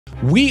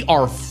We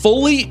are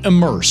fully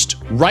immersed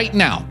right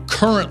now,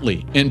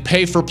 currently, in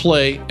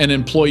pay-for-play and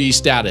employee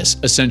status,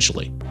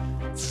 essentially.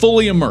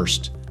 Fully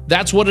immersed.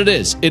 That's what it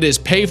is. It is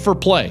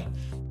pay-for-play.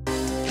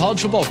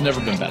 College football has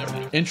never been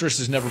better. Interest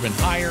has never been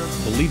higher.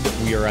 I believe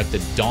that we are at the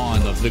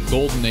dawn of the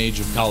golden age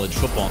of college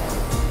football.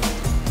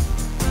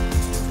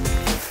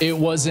 It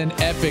was an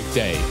epic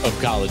day of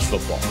college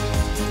football.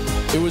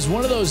 It was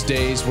one of those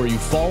days where you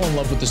fall in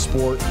love with the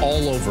sport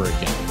all over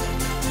again.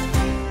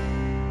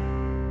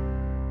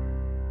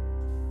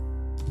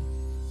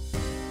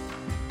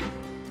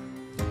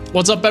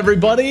 What's up,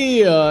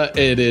 everybody?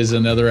 It is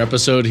another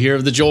episode here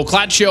of the Joel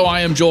Klatt Show. I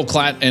am Joel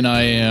Klatt, and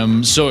I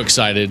am so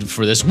excited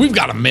for this. We've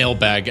got a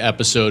mailbag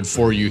episode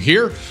for you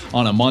here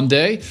on a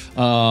Monday,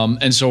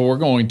 and so we're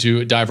going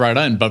to dive right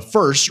in. But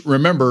first,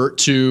 remember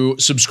to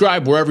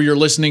subscribe wherever you're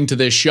listening to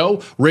this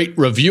show. Rate,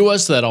 review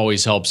us. That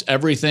always helps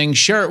everything.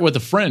 Share it with a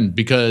friend,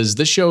 because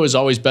this show is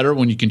always better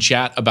when you can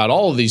chat about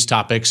all of these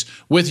topics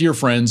with your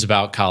friends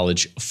about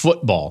college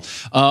football.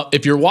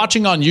 If you're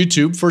watching on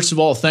YouTube, first of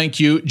all, thank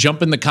you.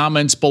 Jump in the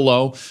comments below.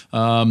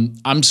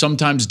 I'm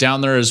sometimes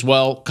down there as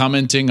well,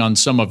 commenting on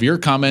some of your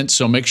comments,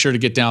 so make sure to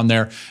get down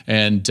there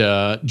and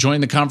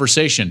join the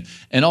conversation.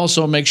 And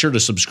also make sure to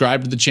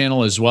subscribe to the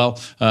channel as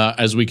well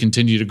as we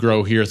continue to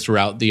grow here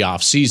throughout the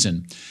off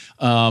season.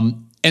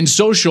 And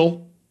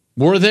social,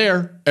 we're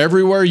there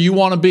everywhere you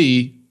want to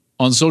be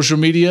on social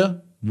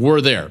media.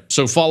 We're there.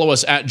 So follow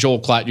us at Joel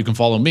Klatt. You can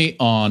follow me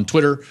on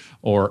Twitter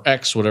or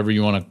X, whatever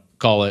you want to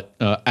call it,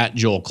 at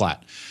Joel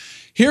Klatt.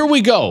 Here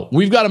we go.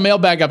 We've got a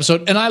mailbag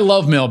episode, and I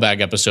love mailbag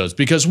episodes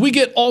because we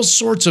get all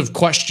sorts of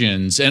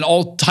questions and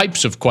all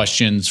types of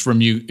questions from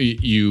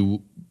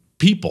you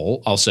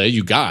people, I'll say,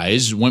 you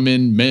guys,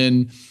 women,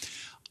 men.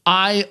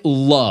 I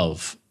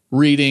love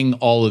reading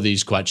all of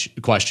these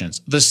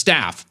questions. The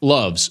staff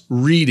loves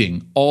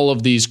reading all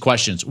of these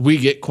questions. We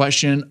get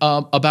questions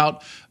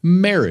about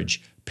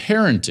marriage,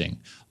 parenting,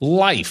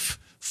 life,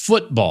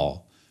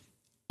 football,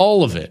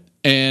 all of it,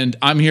 and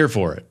I'm here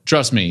for it.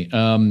 Trust me.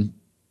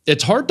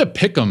 It's hard to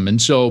pick them,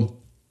 and so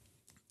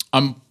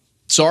I'm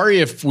sorry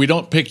if we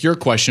don't pick your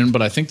question,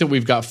 but I think that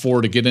we've got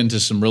 4 to get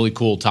into some really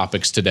cool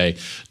topics today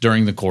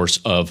during the course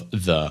of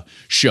the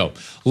show.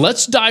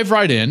 Let's dive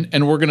right in,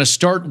 and we're going to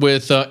start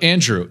with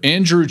Andrew.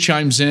 Andrew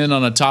chimes in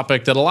on a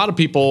topic that a lot of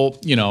people,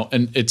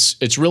 and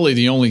it's really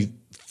the only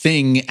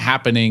thing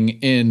happening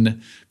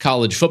in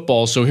college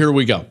football. So here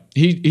we go.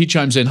 He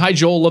chimes in. Hi,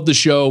 Joel. Love the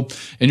show.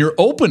 In your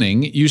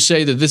opening, you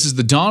say that this is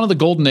the dawn of the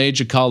golden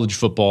age of college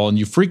football, and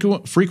you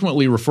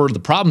frequently refer to the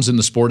problems in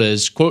the sport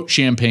as, quote,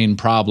 champagne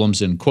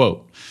problems, end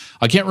quote.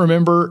 I can't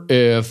remember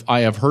if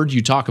I have heard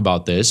you talk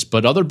about this,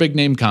 but other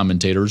big-name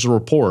commentators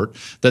report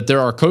that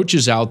there are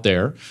coaches out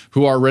there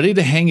who are ready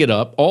to hang it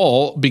up,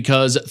 all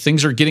because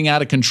things are getting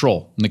out of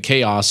control and the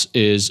chaos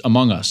is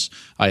among us.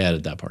 I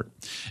added that part.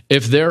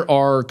 If there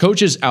are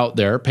coaches out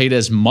there, paid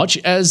as much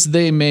as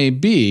they may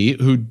be,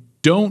 who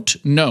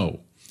don't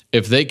know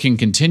if they can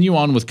continue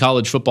on with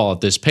college football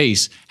at this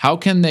pace, how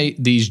can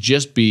these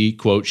just be,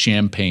 quote,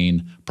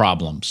 champagne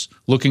problems?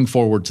 Looking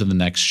forward to the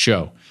next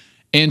show.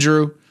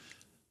 Andrew,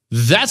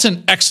 that's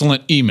an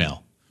excellent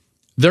email.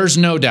 There's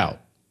no doubt.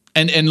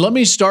 And let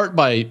me start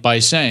by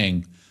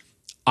saying,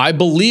 I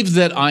believe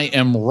that I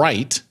am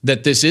right,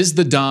 that this is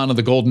the dawn of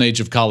the golden age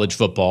of college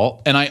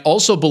football. And I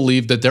also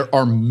believe that there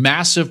are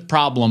massive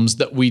problems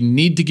that we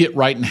need to get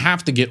right and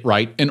have to get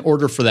right in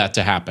order for that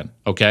to happen.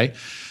 Okay.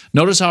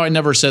 Notice how I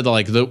never said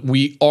that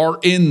we are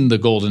in the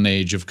golden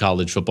age of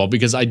college football,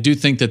 because I do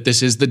think that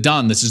this is the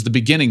dawn, this is the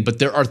beginning, but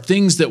there are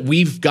things that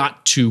we've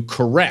got to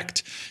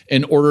correct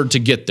in order to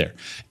get there.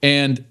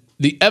 And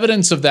the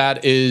evidence of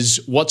that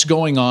is what's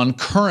going on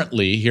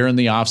currently here in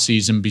the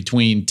offseason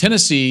between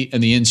Tennessee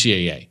and the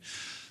NCAA.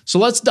 So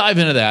let's dive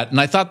into that.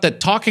 And I thought that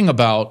talking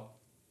about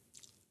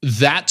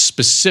that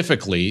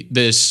specifically,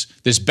 this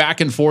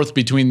back and forth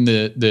between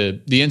the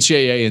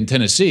NCAA and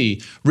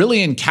Tennessee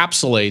really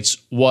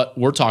encapsulates what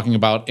we're talking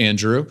about,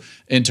 Andrew,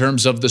 in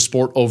terms of the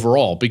sport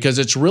overall, because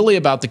it's really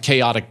about the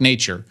chaotic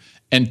nature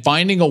and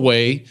finding a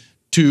way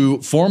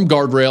to form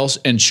guardrails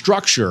and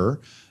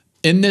structure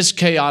in this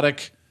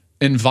chaotic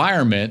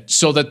environment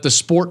so that the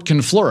sport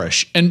can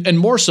flourish, and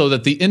more so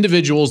that the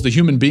individuals, the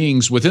human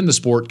beings within the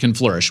sport can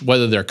flourish,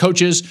 whether they're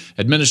coaches,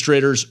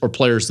 administrators, or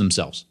players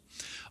themselves.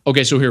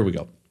 Okay, so here we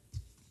go.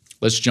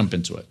 Let's jump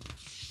into it.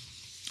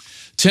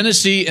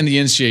 Tennessee and the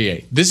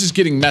NCAA. This is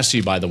getting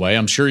messy, by the way.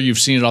 I'm sure you've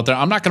seen it out there.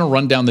 I'm not going to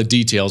run down the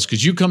details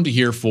because you come to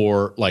here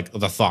for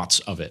the thoughts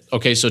of it.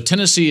 Okay, so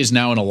Tennessee is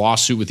now in a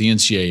lawsuit with the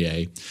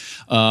NCAA.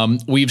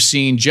 We've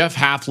seen Jeff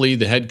Hafley,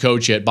 the head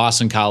coach at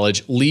Boston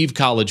College, leave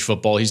college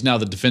football. He's now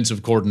the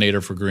defensive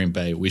coordinator for Green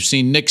Bay. We've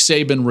seen Nick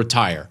Saban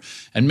retire.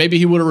 And maybe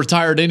he would have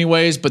retired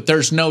anyways, but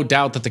there's no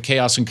doubt that the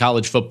chaos in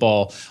college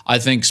football, I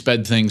think,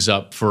 sped things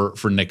up for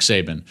Nick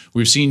Saban.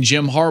 We've seen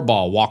Jim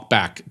Harbaugh walk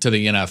back to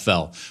the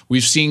NFL.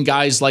 We've seen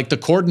guys like the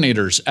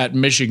coordinators at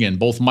Michigan.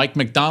 Both Mike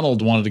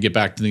McDonald wanted to get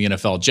back to the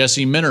NFL.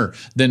 Jesse Minter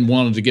then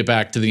wanted to get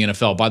back to the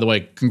NFL. By the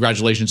way,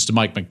 congratulations to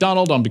Mike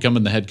McDonald on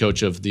becoming the head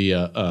coach of the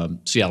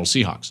Seattle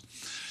Seahawks.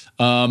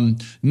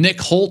 Nick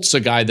Holt's a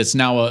guy that's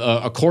now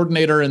a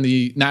coordinator in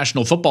the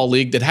National Football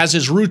League that has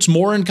his roots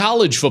more in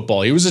college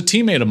football. He was a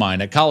teammate of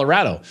mine at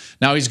Colorado.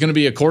 Now he's going to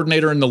be a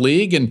coordinator in the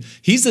league, and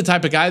he's the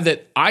type of guy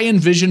that I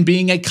envision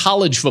being a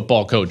college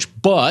football coach.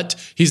 But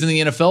he's in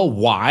the NFL.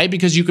 Why?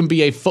 Because you can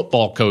be a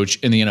football coach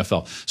in the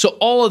NFL. So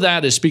all of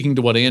that is speaking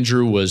to what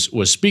Andrew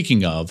was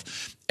speaking of.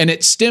 And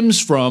it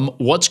stems from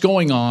what's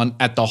going on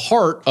at the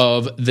heart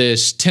of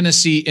this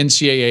Tennessee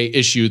NCAA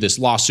issue, this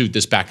lawsuit,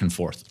 this back and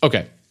forth.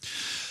 Okay.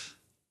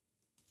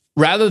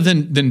 Rather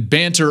than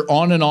banter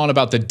on and on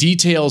about the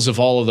details of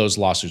all of those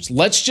lawsuits,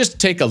 let's just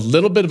take a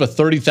little bit of a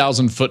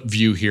 30,000-foot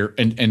view here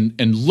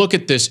and look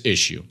at this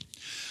issue.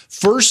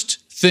 First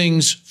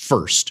things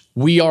first,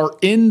 we are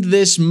in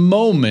this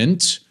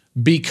moment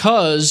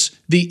because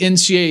the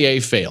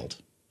NCAA failed.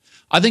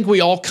 I think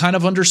we all kind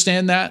of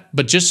understand that,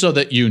 but just so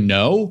that you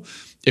know,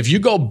 if you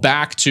go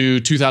back to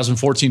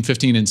 2014,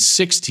 15, and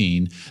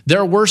 16,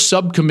 there were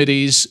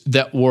subcommittees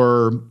that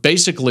were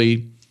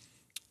basically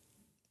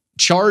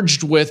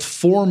charged with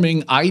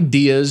forming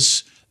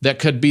ideas that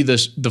could be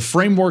the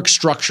framework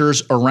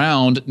structures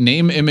around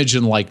name, image,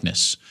 and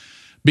likeness.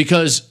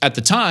 Because at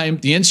the time,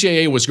 the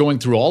NCAA was going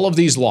through all of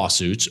these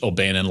lawsuits,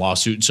 O'Bannon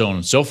lawsuit, and so on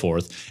and so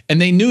forth, and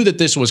they knew that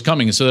this was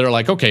coming. And so they're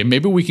like, okay,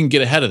 maybe we can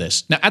get ahead of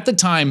this. Now, at the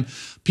time,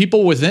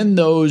 people within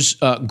those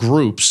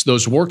groups,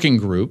 those working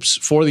groups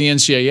for the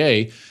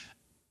NCAA,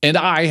 and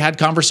I had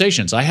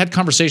conversations. I had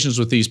conversations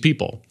with these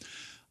people.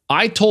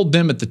 I told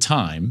them at the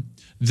time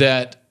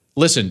that,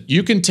 listen,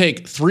 you can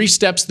take 3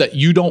 steps that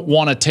you don't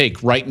want to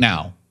take right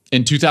now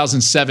in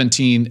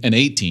 2017 and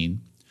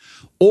 18,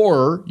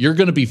 or you're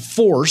going to be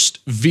forced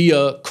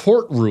via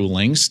court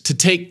rulings to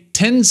take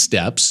 10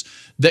 steps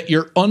that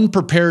you're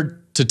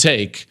unprepared to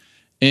take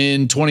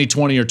in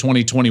 2020 or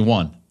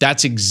 2021.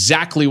 That's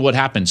exactly what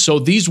happened. So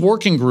these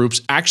working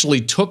groups actually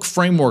took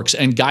frameworks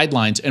and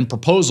guidelines and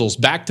proposals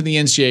back to the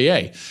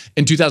NCAA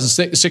in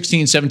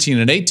 2016, 17,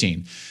 and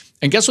 18.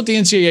 And guess what the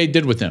NCAA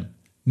did with them?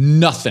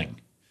 Nothing.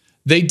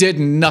 They did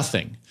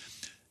nothing.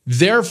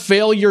 Their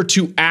failure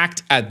to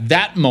act at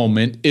that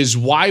moment is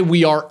why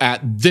we are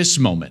at this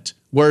moment,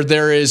 where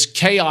there is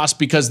chaos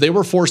because they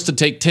were forced to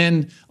take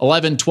 10,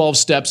 11, 12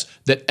 steps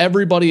that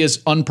everybody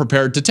is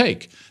unprepared to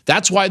take.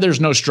 That's why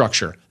there's no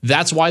structure.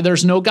 That's why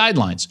there's no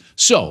guidelines.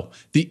 So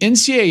the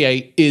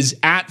NCAA is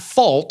at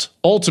fault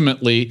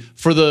ultimately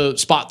for the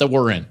spot that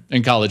we're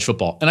in college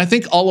football. And I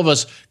think all of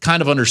us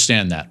kind of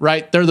understand that,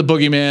 right? They're the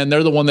boogeyman.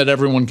 They're the one that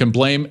everyone can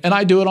blame. And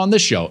I do it on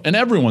this show, and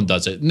everyone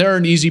does it. And they're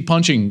an easy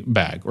punching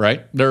bag,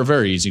 right? They're a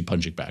very easy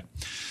punching bag.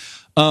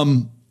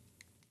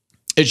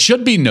 It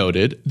should be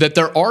noted that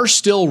there are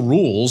still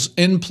rules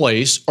in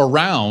place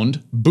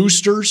around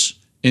boosters,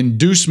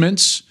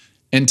 inducements,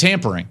 and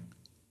tampering.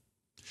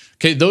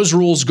 Okay, those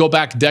rules go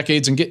back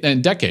decades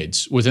and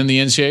decades within the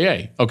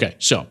NCAA. Okay,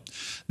 so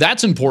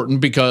that's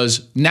important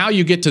because now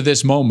you get to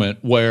this moment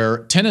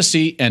where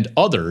Tennessee and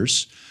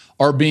others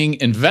are being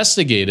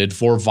investigated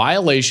for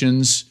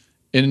violations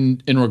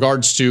in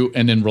regards to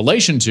and in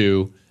relation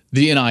to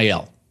the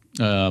NIL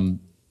and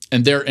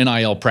their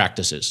NIL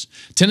practices.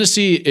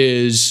 Tennessee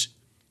is,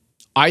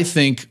 I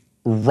think,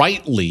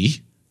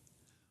 rightly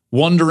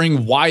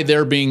wondering why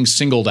they're being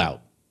singled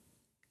out.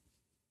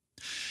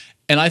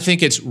 And I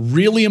think it's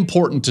really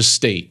important to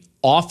state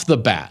off the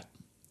bat,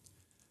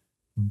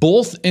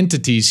 both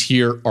entities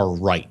here are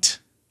right.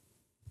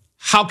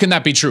 How can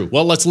that be true?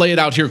 Well, let's lay it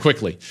out here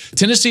quickly.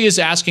 Tennessee is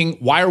asking,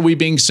 why are we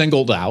being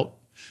singled out?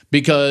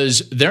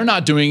 Because they're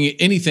not doing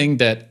anything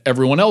that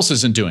everyone else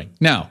isn't doing.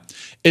 Now,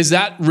 is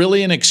that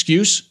really an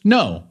excuse?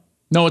 No,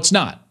 it's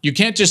not. You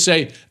can't just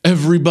say,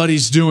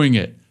 everybody's doing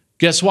it.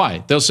 Guess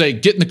why? They'll say,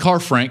 get in the car,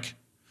 Frank,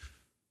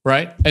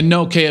 right? And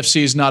no,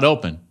 KFC is not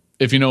open,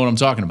 if you know what I'm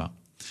talking about.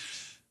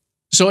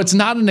 So it's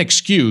not an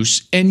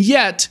excuse, and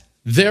yet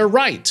they're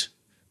right.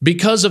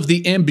 Because of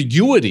the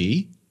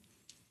ambiguity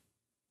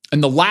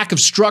and the lack of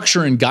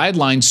structure and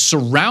guidelines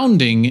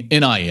surrounding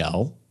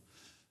NIL,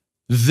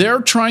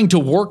 they're trying to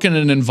work in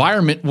an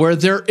environment where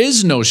there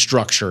is no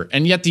structure,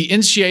 and yet the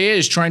NCAA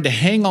is trying to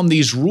hang on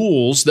these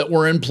rules that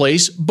were in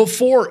place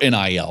before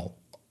NIL,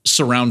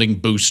 surrounding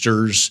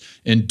boosters,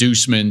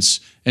 inducements,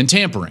 and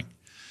tampering.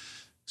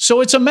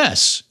 So it's a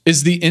mess.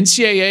 Is the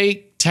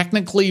NCAA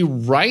technically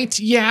right?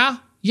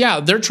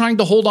 Yeah, they're trying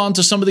to hold on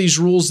to some of these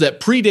rules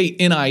that predate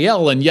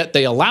NIL, and yet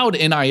they allowed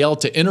NIL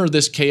to enter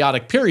this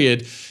chaotic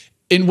period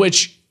in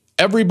which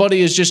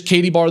everybody is just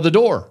Katie bar the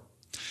door.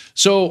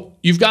 So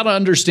you've got to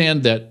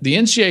understand that the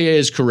NCAA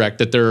is correct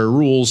that there are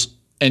rules,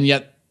 and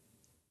yet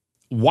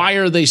why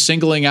are they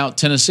singling out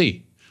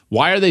Tennessee?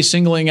 Why are they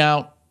singling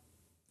out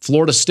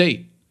Florida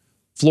State,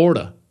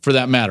 Florida, for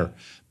that matter?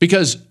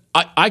 Because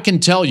I can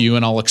tell you,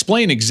 and I'll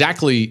explain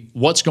exactly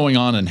what's going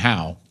on and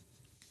how.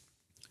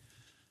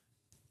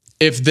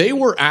 If they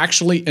were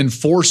actually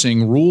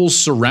enforcing rules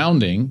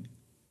surrounding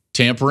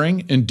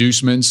tampering,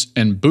 inducements,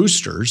 and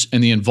boosters,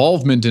 and the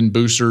involvement in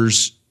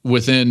boosters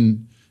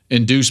within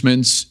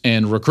inducements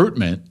and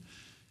recruitment,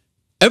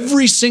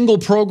 every single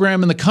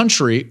program in the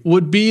country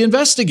would be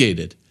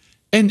investigated.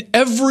 And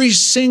every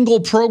single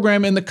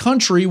program in the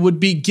country would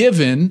be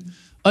given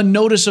a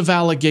notice of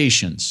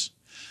allegations.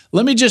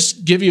 Let me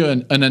just give you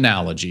an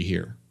analogy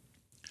here.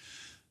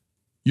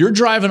 You're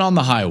driving on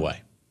the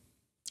highway,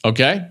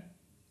 okay?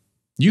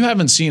 You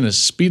haven't seen a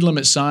speed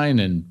limit sign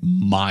in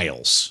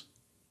miles.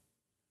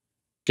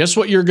 Guess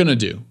what you're going to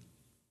do?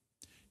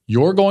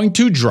 You're going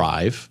to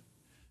drive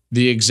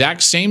the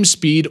exact same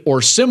speed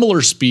or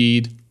similar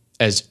speed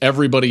as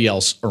everybody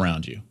else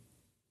around you.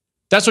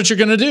 That's what you're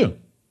going to do.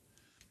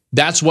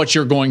 That's what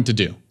you're going to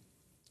do.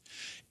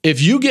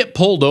 If you get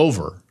pulled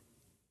over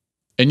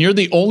and you're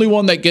the only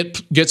one that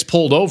gets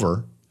pulled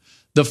over,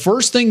 the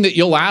first thing that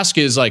you'll ask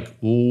is like,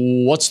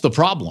 what's the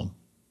problem,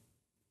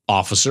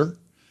 officer?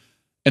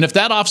 And if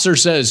that officer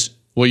says,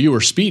 well, you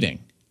were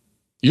speeding,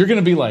 you're going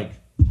to be like,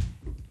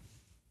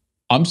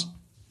 I'm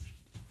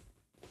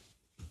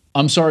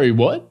sorry,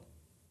 what?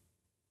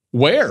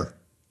 Where?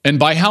 And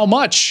by how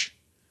much?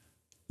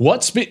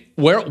 What's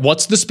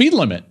the speed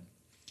limit?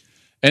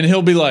 And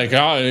he'll be like,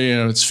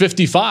 it's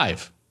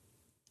 55.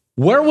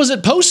 Where was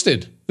it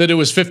posted that it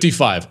was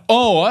 55?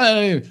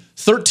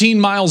 13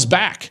 miles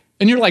back.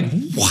 And you're like,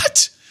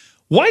 what?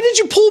 Why did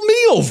you pull me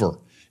over?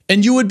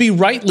 And you would be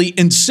rightly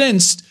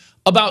incensed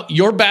about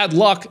your bad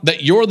luck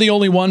that you're the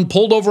only one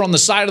pulled over on the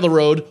side of the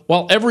road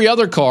while every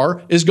other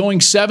car is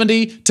going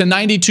 70 to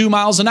 92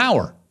 miles an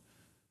hour.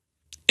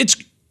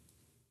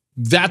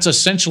 That's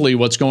essentially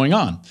what's going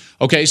on.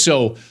 Okay,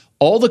 so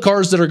all the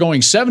cars that are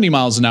going 70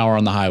 miles an hour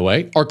on the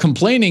highway are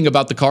complaining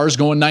about the cars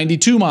going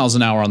 92 miles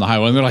an hour on the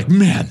highway. And they're like,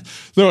 man,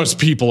 those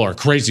people are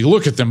crazy.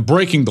 Look at them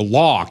breaking the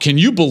law. Can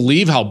you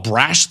believe how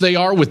brash they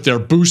are with their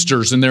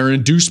boosters and their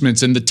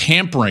inducements and the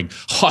tampering?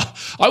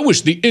 I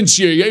wish the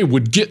NCAA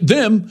would get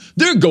them.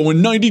 They're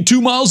going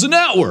 92 miles an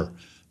hour.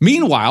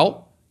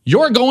 Meanwhile,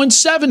 you're going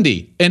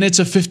 70 and it's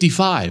a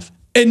 55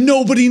 and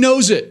nobody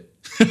knows it.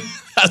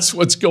 That's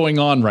what's going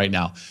on right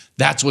now.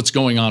 That's what's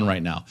going on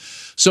right now.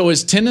 So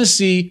is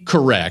Tennessee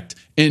correct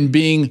in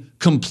being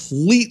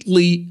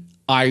completely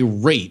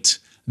irate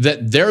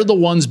that they're the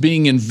ones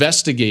being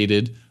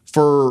investigated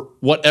for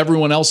what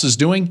everyone else is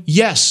doing?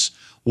 Yes.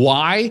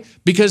 Why?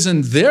 Because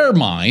in their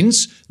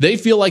minds, they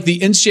feel like the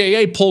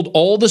NCAA pulled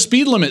all the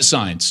speed limit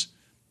signs.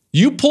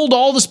 You pulled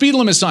all the speed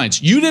limit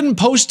signs. You didn't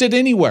post it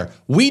anywhere.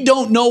 We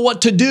don't know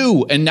what to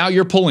do. And now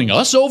you're pulling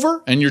us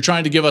over and you're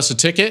trying to give us a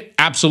ticket?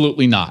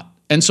 Absolutely not.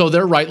 And so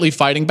they're rightly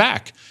fighting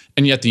back.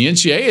 And yet the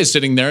NCAA is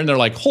sitting there and they're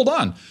like, hold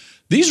on.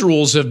 These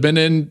rules have been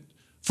in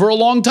for a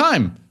long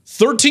time.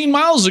 13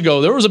 miles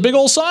ago, there was a big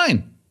old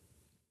sign.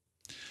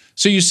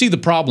 So you see the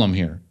problem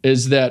here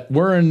is that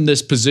we're in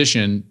this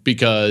position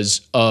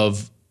because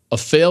of a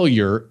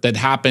failure that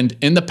happened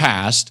in the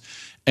past.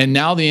 And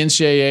now the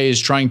NCAA is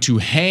trying to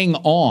hang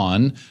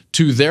on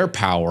to their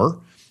power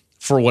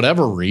for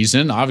whatever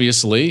reason.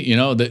 Obviously,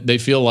 they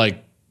feel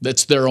like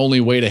that's their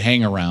only way to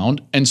hang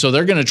around. And so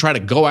they're going to try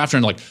to go after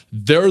and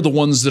they're the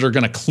ones that are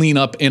going to clean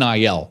up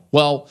NIL.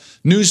 Well,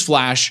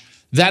 newsflash,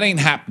 that ain't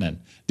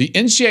happening. The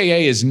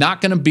NCAA is not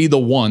going to be the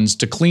ones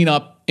to clean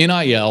up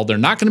NIL. They're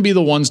not going to be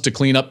the ones to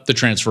clean up the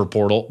transfer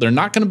portal. They're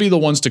not going to be the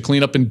ones to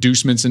clean up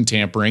inducements and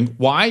tampering.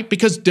 Why?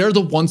 Because they're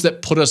the ones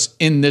that put us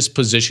in this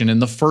position in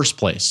the first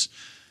place.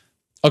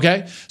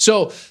 Okay?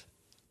 So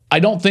I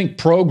don't think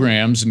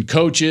programs and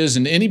coaches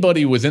and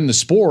anybody within the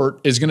sport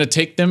is going to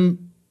take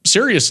them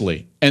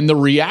seriously. And the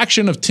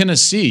reaction of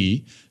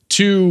Tennessee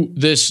to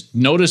this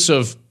notice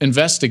of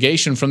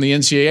investigation from the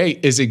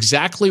NCAA is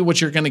exactly what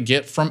you're going to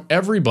get from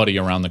everybody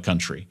around the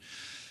country.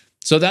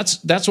 So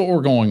that's what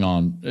we're going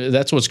on.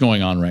 That's what's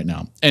going on right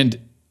now. And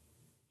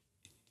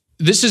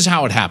this is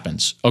how it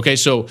happens. Okay,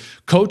 so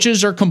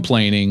coaches are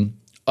complaining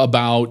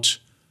about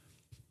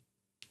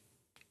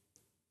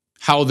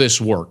how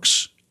this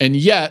works. And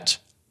yet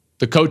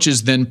the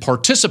coaches then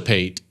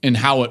participate in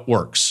how it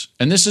works.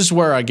 And this is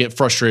where I get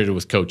frustrated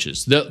with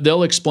coaches.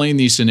 They'll explain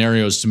these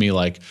scenarios to me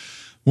like,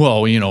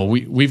 well,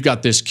 we've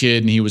got this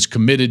kid and he was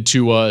committed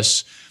to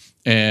us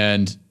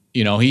and,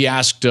 he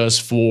asked us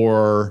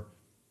for,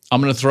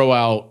 I'm going to throw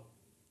out,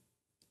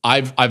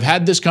 I've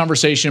had this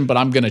conversation, but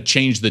I'm going to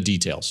change the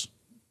details.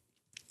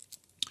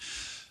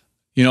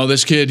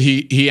 This kid,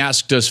 he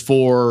asked us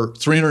for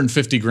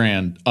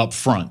 $350,000 up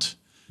front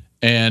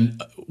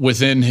and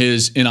within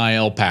his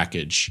NIL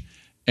package.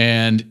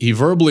 And he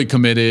verbally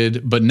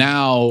committed, but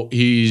now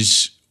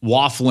he's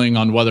waffling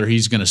on whether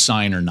he's going to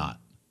sign or not.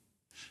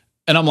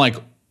 And I'm like,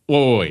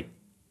 wait.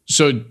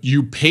 So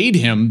you paid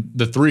him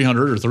the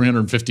 $300,000 or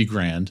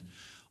 $350,000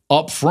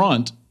 up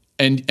front,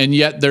 and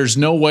yet there's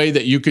no way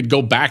that you could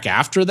go back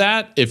after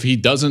that if he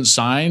doesn't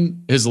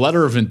sign his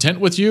letter of intent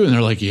with you? And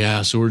they're like,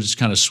 yeah, so we're just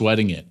kind of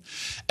sweating it.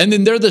 And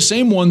then they're the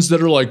same ones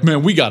that are like,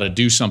 man, we got to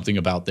do something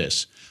about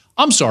this.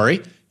 I'm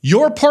sorry,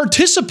 you're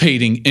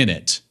participating in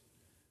it.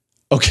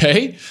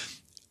 Okay,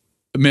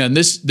 man,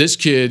 this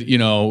kid,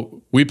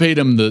 we paid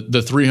him the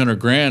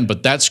 $300,000,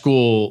 but that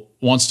school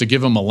wants to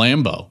give him a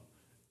Lambo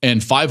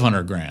and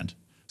 $500,000.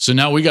 So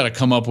now we got to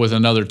come up with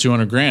another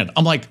 $200,000.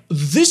 I'm like,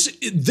 this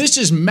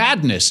is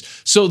madness.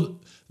 So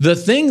the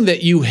thing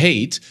that you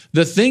hate,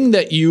 the thing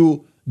that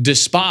you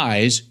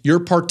despise you're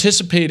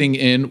participating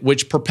in,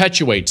 which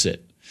perpetuates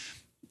it.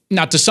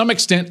 Now, to some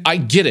extent, I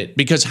get it,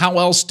 because how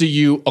else do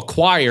you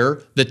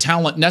acquire the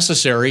talent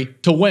necessary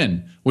to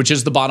win, which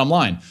is the bottom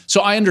line?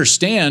 So I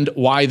understand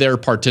why they're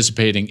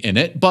participating in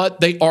it, but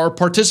they are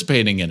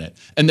participating in it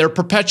and they're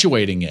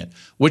perpetuating it,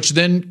 which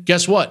then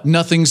guess what?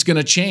 Nothing's going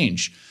to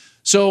change.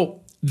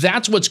 So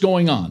that's what's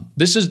going on.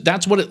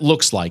 That's what it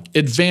looks like.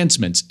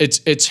 Advancements,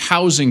 it's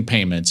housing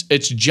payments,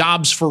 it's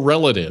jobs for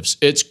relatives,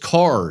 it's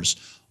cars,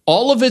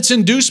 all of its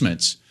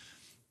inducements,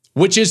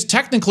 which is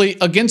technically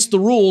against the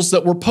rules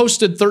that were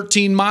posted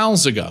 13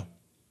 miles ago.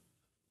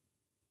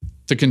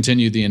 To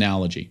continue the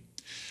analogy,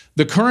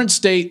 the current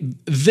state,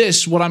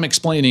 what I'm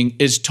explaining,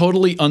 is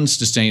totally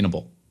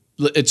unsustainable.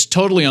 It's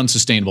totally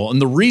unsustainable.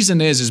 And the reason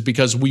is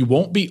because we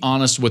won't be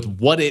honest with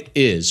what it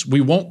is.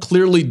 We won't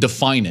clearly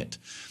define it.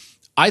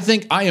 I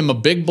think I am a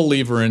big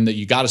believer in that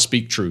you got to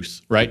speak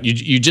truth, right?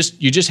 You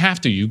just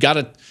have to. You've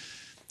got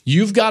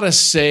to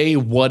say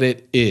what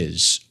it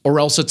is, or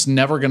else it's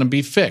never going to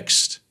be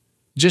fixed.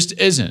 Just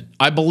isn't.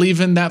 I believe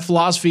in that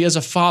philosophy as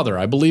a father.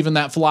 I believe in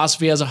that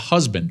philosophy as a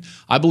husband.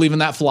 I believe in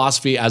that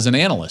philosophy as an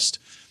analyst.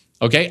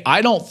 Okay?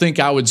 I don't think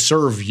I would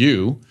serve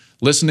you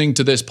listening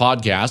to this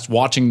podcast,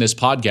 watching this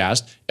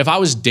podcast, if I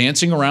was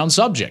dancing around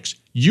subjects.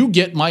 You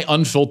get my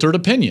unfiltered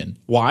opinion.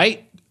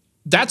 Why?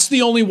 That's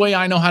the only way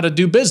I know how to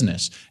do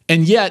business.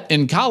 And yet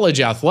in college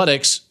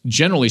athletics,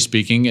 generally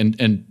speaking,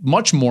 and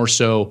much more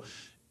so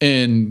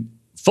in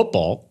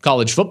football,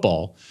 college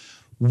football,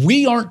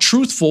 we aren't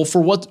truthful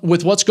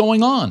with what's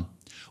going on.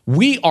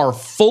 We are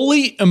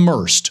fully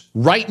immersed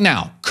right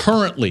now,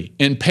 currently,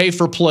 in pay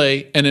for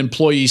play and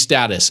employee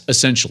status,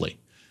 essentially.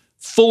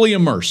 Fully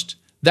immersed.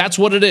 That's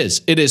what it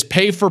is. It is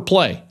pay for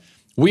play.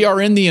 We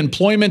are in the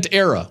employment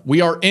era.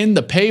 We are in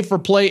the pay for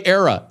play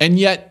era. And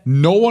yet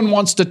no one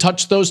wants to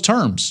touch those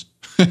terms.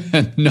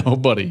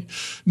 Nobody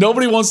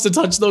wants to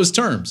touch those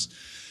terms.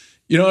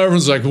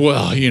 Everyone's like,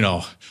 well,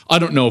 I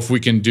don't know if we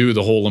can do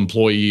the whole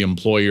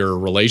employee-employer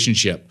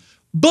relationship.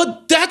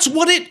 But that's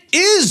what it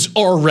is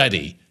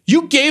already.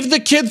 You gave the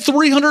kid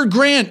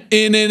 $300,000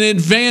 in an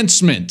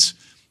advancement.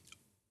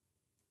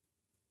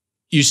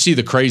 You see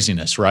the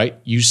craziness, right?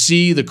 You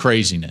see the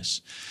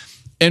craziness.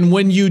 And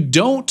when you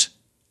don't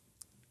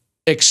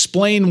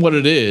explain what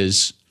it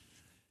is,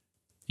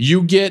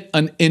 you get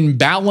an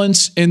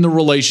imbalance in the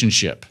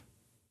relationship.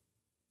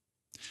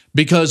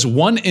 Because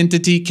one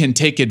entity can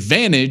take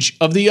advantage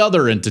of the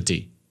other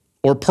entity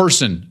or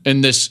person in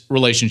this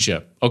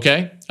relationship,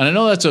 okay? And I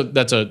know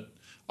that's a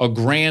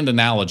grand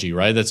analogy,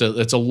 right? That's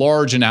a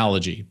large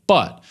analogy.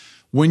 But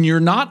when you're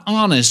not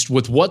honest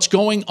with what's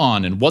going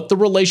on and what the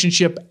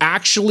relationship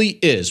actually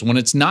is, when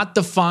it's not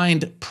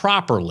defined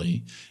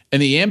properly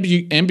and the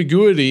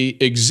ambiguity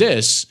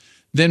exists,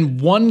 then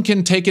one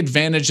can take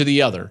advantage of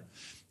the other.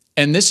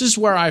 And this is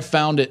where I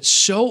found it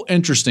so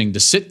interesting to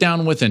sit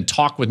down with and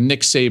talk with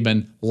Nick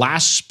Saban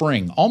last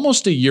spring,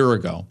 almost a year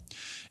ago,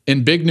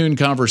 in Big Noon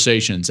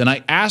Conversations. And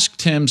I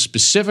asked him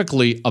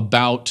specifically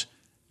about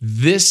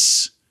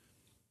this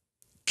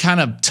kind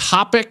of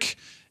topic,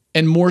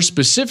 and more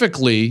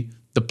specifically,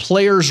 the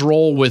player's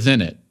role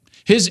within it.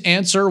 His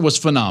answer was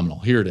phenomenal.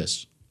 Here it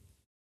is.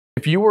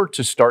 If you were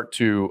to start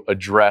to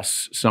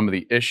address some of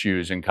the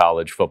issues in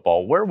college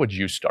football, where would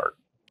you start?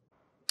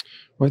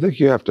 Well, I think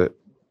you have to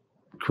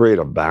create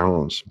a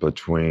balance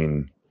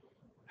between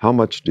how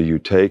much do you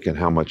take and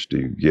how much do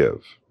you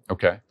give.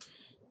 Okay.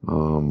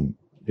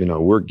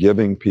 We're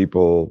giving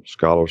people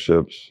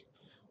scholarships.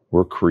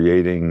 We're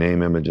creating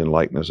name, image, and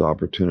likeness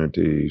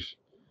opportunities.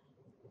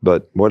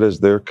 But what is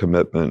their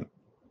commitment?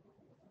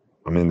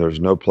 I mean, there's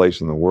no place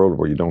in the world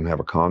where you don't have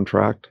a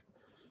contract.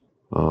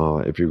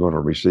 If you're going to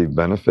receive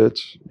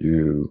benefits,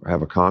 you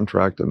have a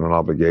contract and an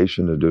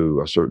obligation to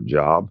do a certain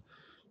job.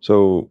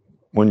 So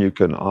when you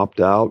can opt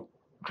out,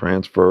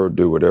 transfer,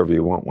 do whatever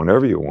you want,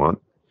 whenever you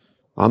want,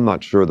 I'm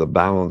not sure the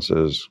balance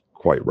is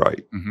quite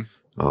right.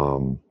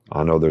 Mm-hmm.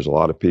 I know there's a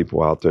lot of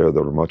people out there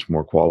that are much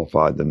more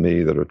qualified than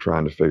me that are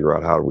trying to figure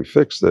out how do we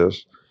fix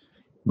this.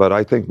 But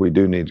I think we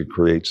do need to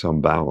create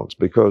some balance,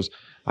 because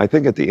I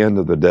think at the end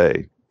of the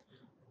day,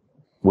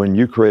 when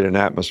you create an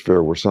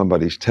atmosphere where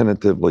somebody's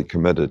tentatively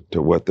committed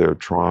to what they're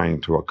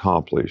trying to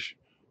accomplish,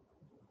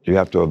 you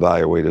have to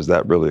evaluate, is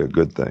that really a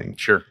good thing?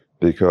 Sure.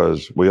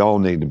 Because we all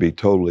need to be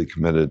totally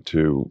committed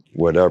to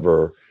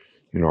whatever,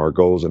 our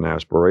goals and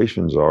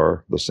aspirations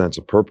are, the sense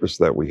of purpose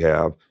that we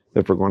have,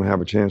 if we're going to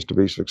have a chance to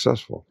be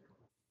successful.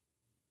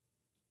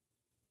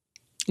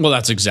 Well,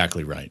 that's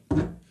exactly right.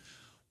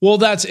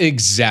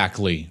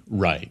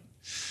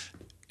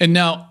 And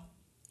now,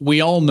 we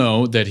all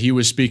know that he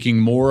was speaking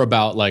more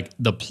about like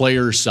the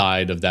player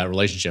side of that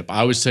relationship.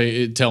 I was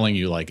telling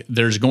you, like,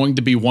 there's going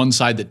to be one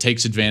side that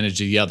takes advantage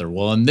of the other.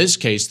 Well, in this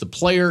case, the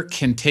player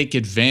can take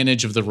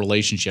advantage of the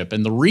relationship.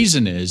 And the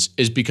reason is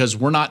because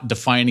we're not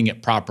defining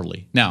it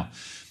properly. Now,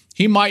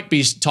 he might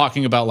be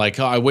talking about like,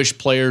 oh, I wish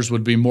players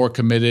would be more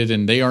committed,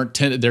 and they're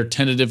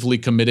tentatively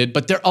committed,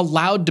 but they're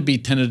allowed to be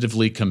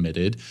tentatively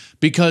committed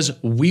because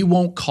we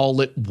won't call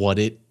it what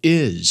it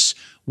is,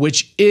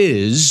 which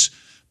is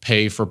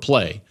pay for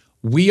play,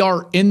 We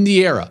are in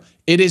the era.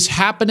 It is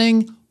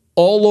happening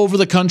all over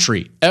the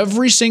country.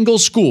 Every single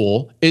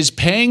school is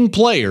paying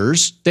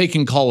players. They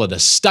can call it a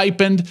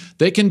stipend.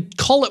 They can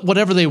call it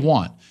whatever they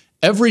want.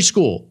 Every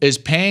school is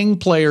paying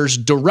players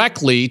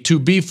directly to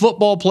be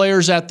football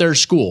players at their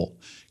school.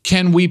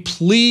 Can we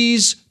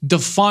please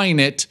define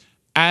it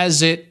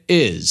as it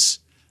is?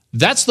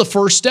 That's the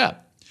first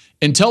step.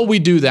 Until we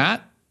do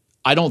that,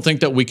 I don't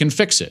think that we can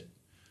fix it.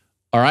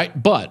 All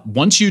right. But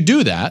once you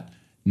do that,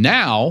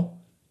 now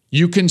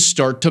you can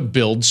start to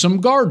build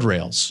some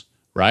guardrails,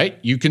 right?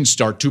 You can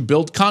start to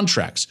build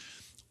contracts.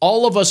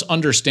 All of us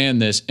understand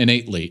this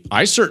innately.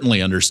 I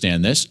certainly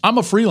understand this. I'm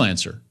a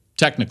freelancer,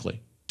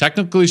 technically.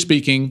 Technically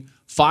speaking,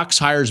 Fox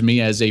hires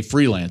me as a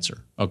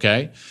freelancer,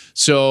 okay?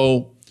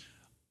 So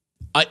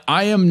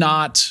I am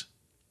not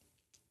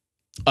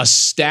a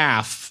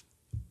staff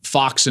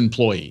Fox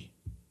employee.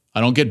 I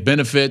don't get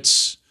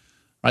benefits,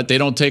 right? They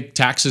don't take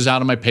taxes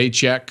out of my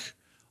paycheck.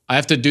 I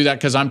have to do that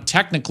because I'm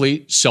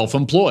technically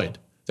self-employed.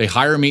 They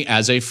hire me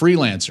as a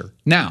freelancer.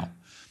 Now,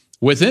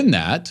 within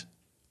that,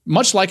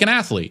 much like an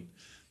athlete,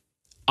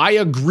 I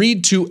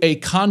agreed to a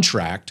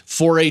contract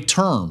for a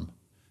term.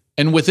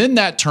 And within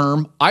that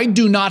term, I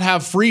do not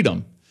have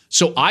freedom.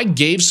 So I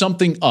gave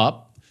something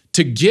up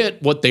to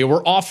get what they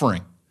were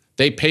offering.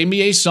 They pay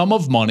me a sum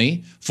of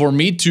money for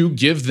me to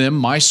give them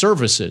my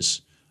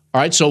services.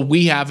 All right, so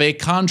we have a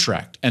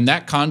contract, and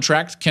that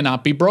contract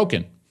cannot be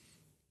broken.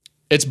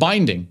 It's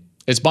binding.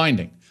 It's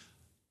binding.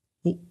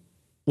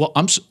 Well,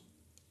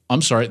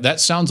 I'm sorry, that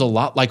sounds a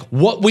lot like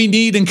what we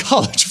need in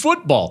college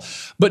football.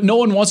 But no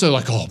one wants to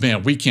oh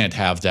man, we can't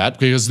have that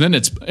because then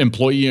it's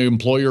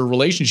employee-employer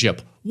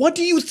relationship. What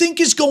do you think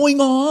is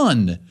going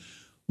on?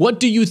 What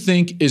do you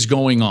think is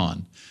going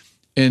on?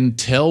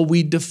 Until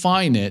we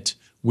define it,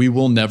 we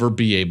will never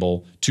be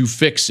able to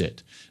fix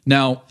it.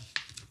 Now,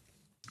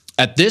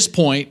 at this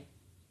point,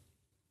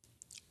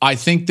 I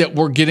think that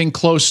we're getting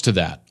close to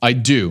that. I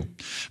do.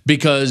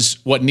 Because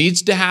what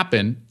needs to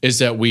happen is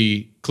that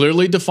we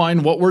clearly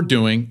define what we're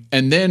doing,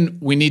 and then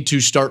we need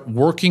to start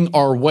working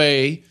our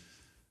way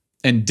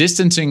and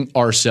distancing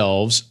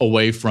ourselves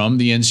away from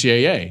the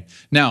NCAA.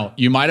 Now,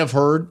 you might have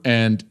heard,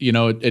 and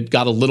it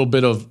got a little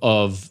bit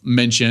of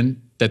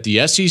mention that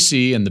the SEC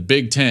and the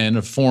Big Ten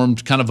have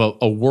formed kind of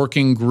a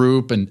working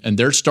group, and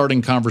they're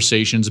starting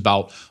conversations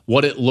about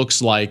what it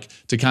looks like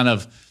to kind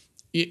of,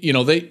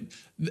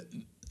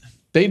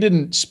 they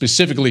didn't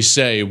specifically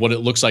say what it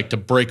looks like to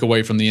break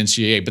away from the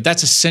NCAA, but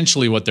that's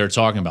essentially what they're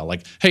talking about.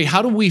 Like, hey,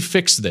 how do we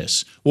fix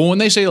this? Well, when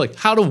they say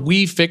how do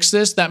we fix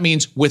this? That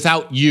means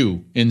without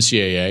you,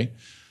 NCAA.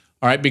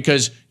 All right,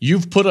 because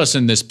you've put us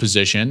in this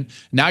position.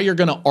 Now you're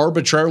going to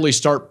arbitrarily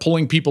start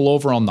pulling people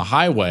over on the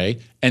highway,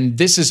 and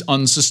this is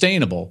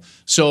unsustainable.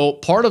 So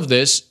part of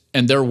this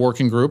and their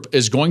working group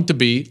is going to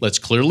be, let's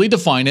clearly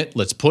define it.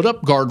 Let's put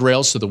up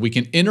guardrails so that we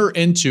can enter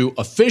into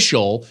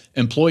official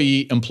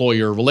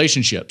employee-employer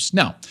relationships.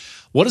 Now,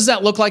 what does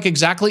that look like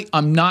exactly?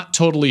 I'm not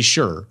totally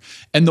sure.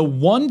 And the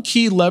one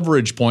key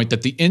leverage point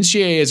that the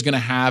NCAA is going to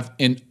have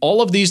in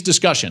all of these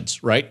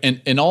discussions, right,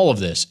 and in all of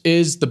this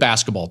is the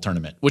basketball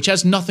tournament, which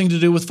has nothing to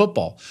do with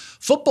football.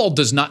 Football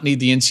does not need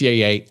the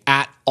NCAA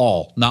at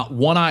all, not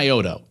one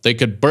iota. They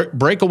could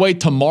break away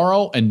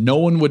tomorrow and no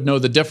one would know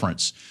the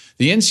difference.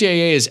 The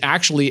NCAA is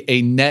actually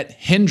a net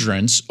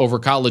hindrance over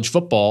college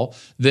football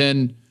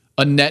than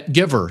a net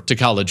giver to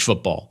college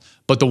football.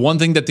 But the one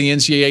thing that the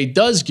NCAA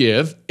does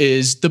give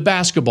is the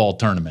basketball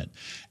tournament.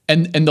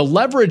 And the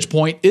leverage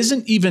point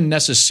isn't even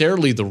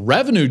necessarily the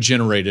revenue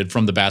generated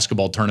from the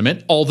basketball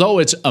tournament, although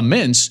it's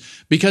immense,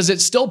 because it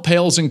still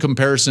pales in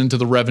comparison to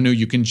the revenue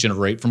you can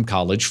generate from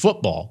college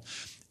football.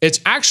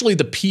 It's actually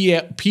the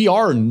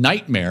PR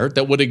nightmare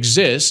that would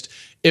exist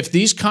if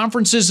these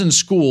conferences and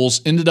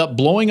schools ended up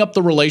blowing up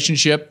the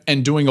relationship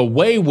and doing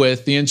away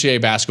with the NCAA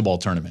basketball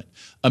tournament.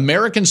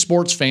 American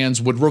sports fans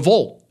would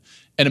revolt,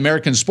 and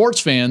American sports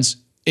fans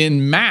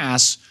en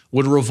masse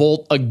would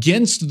revolt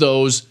against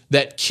those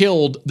that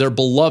killed their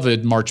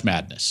beloved March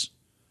Madness.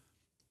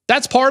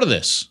 That's part of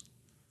this.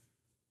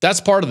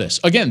 That's part of this.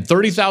 Again,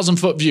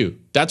 30,000-foot view.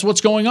 That's what's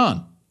going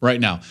on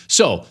right now.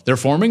 So they're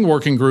forming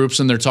working groups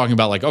and they're talking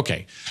about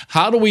okay,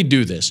 how do we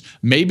do this?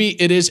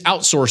 Maybe it is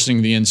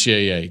outsourcing the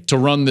NCAA to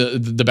run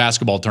the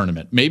basketball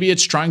tournament. Maybe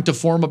it's trying to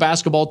form a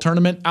basketball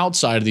tournament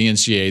outside of the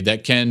NCAA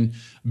that can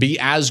be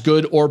as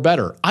good or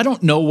better. I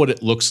don't know what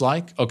it looks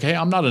like, okay?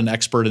 I'm not an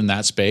expert in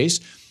that space,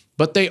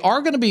 but they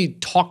are going to be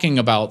talking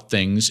about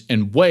things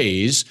in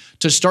ways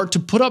to start to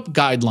put up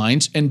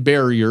guidelines and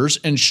barriers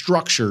and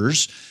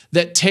structures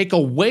that take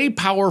away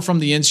power from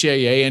the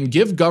NCAA and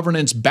give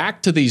governance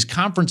back to these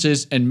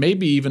conferences and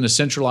maybe even a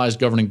centralized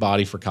governing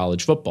body for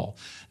college football.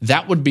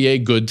 That would be a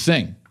good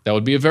thing. That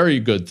would be a very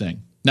good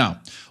thing. Now,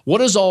 what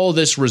does all of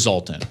this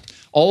result in?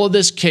 All of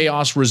this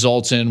chaos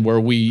results in where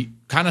we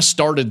kind of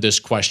started this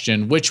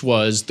question, which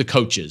was the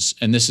coaches.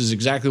 And this is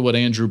exactly what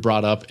Andrew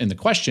brought up in the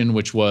question,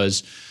 which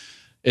was,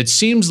 it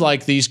seems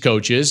like these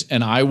coaches,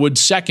 and I would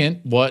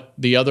second what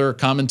the other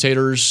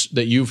commentators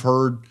that you've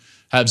heard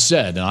have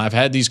said, and I've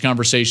had these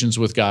conversations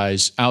with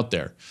guys out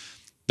there,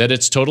 that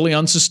it's totally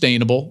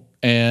unsustainable,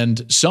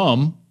 and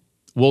some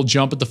will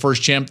jump at the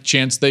first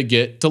chance they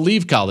get to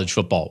leave college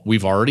football.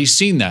 We've already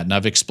seen that, and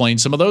I've explained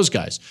some of those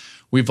guys.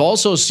 We've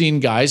also seen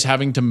guys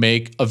having to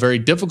make a very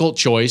difficult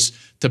choice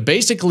to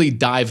basically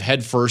dive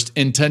headfirst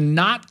into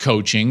not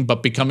coaching,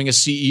 but becoming a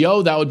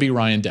CEO. That would be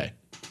Ryan Day.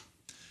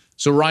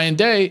 So Ryan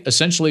Day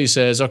essentially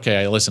says,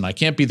 okay, listen, I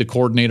can't be the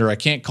coordinator. I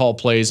can't call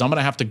plays. I'm going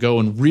to have to go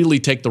and really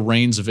take the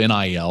reins of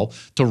NIL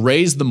to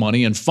raise the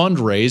money and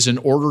fundraise in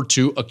order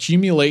to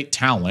accumulate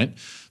talent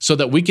so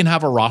that we can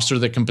have a roster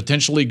that can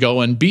potentially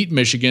go and beat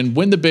Michigan,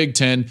 win the Big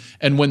Ten,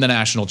 and win the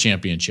national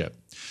championship.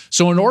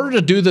 So in order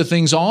to do the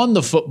things on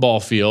the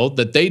football field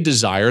that they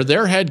desire,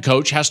 their head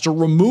coach has to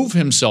remove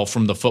himself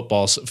from the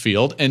football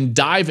field and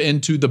dive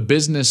into the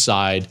business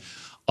side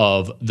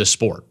of the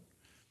sport.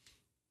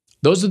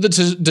 Those are the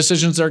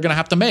decisions they're going to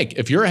have to make.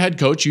 If you're a head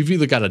coach, you've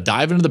either got to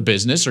dive into the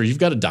business or you've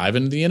got to dive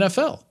into the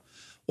NFL.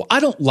 Well, I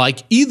don't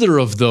like either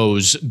of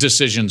those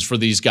decisions for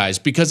these guys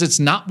because it's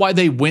not why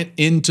they went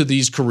into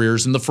these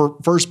careers in the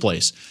first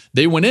place.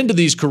 They went into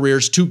these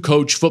careers to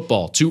coach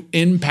football, to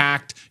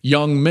impact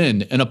young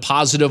men in a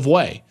positive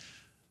way,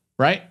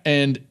 right?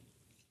 And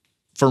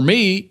for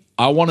me,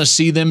 I want to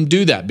see them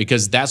do that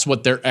because that's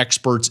what they're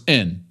experts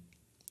in.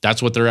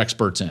 That's what they're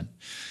experts in.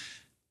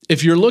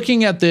 If you're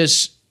looking at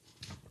this,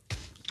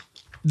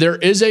 there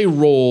is a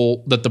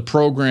role that the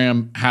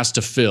program has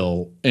to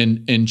fill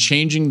in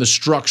changing the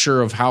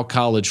structure of how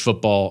college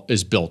football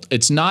is built.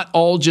 It's not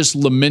all just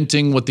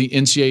lamenting what the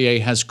NCAA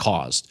has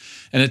caused.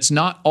 And it's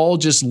not all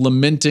just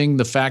lamenting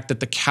the fact that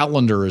the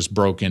calendar is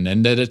broken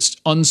and that it's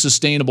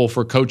unsustainable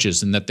for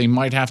coaches and that they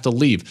might have to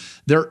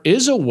leave. There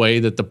is a way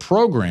that the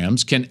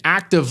programs can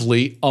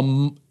actively,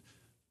 in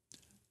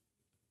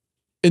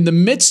the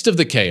midst of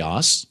the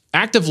chaos,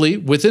 actively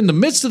within the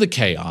midst of the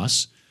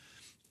chaos,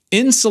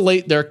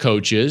 insulate their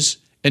coaches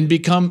and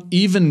become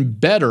even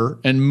better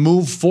and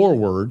move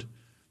forward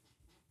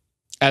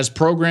as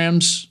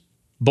programs,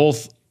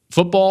 both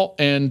football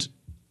and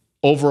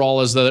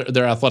overall as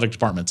their athletic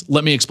departments.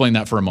 Let me explain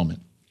that for a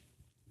moment.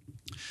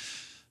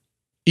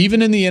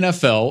 Even in the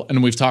NFL,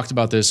 and we've talked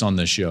about this on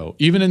this show,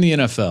 even in the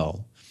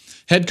NFL,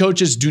 head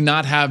coaches do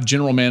not have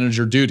general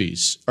manager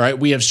duties. All right,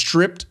 we have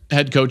stripped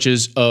head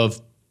coaches of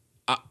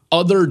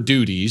other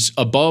duties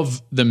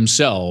above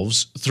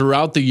themselves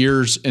throughout the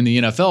years in the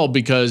NFL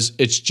because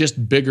it's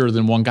just bigger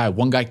than one guy.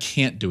 One guy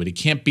can't do it. He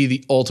can't be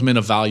the ultimate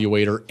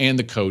evaluator and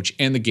the coach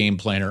and the game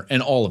planner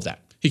and all of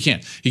that. He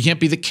can't. He can't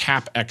be the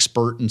cap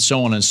expert and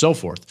so on and so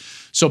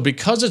forth. So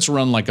because it's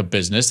run like a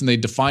business and they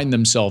define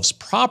themselves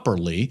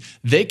properly,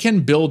 they can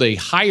build a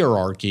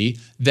hierarchy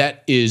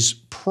that is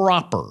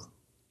proper.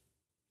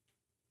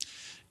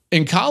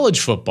 In college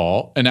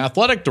football, an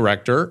athletic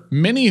director,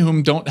 many of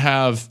whom don't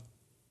have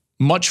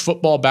much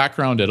football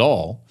background at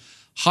all,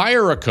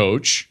 hire a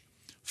coach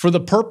for the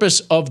purpose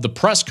of the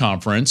press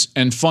conference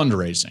and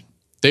fundraising.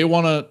 They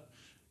want to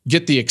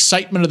get the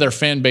excitement of their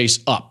fan base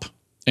up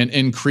and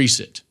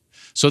increase it.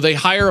 So they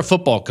hire a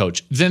football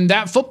coach. Then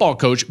that football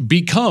coach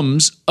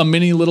becomes a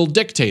mini little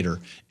dictator,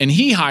 and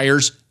he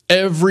hires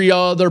every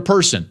other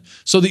person.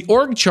 So the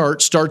org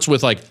chart starts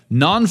with like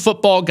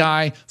non-football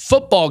guy,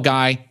 football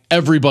guy,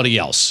 everybody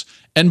else.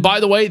 And by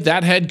the way,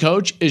 that head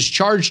coach is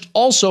charged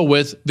also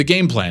with the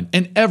game plan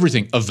and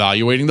everything,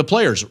 evaluating the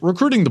players,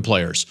 recruiting the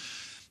players,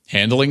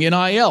 handling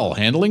NIL,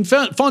 handling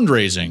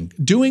fundraising,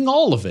 doing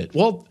all of it.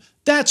 Well,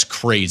 that's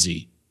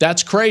crazy.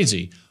 That's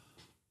crazy.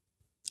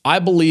 I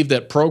believe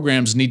that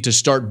programs need to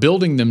start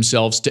building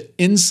themselves to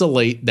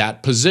insulate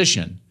that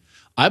position.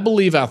 I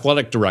believe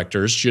athletic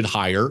directors should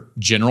hire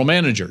general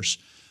managers,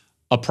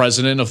 a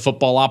president of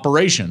football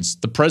operations.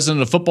 The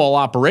president of football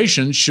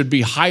operations should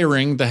be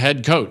hiring the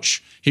head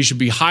coach. He should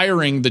be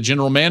hiring the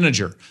general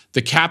manager,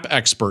 the cap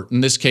expert, in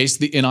this case,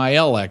 the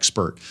NIL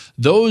expert.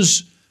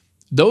 Those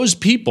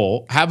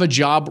people have a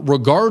job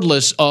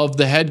regardless of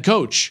the head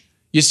coach.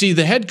 You see,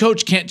 the head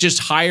coach can't just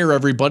hire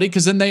everybody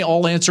because then they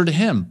all answer to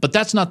him. But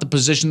that's not the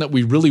position that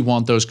we really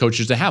want those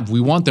coaches to have.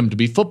 We want them to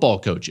be football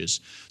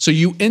coaches. So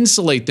you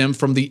insulate them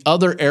from the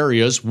other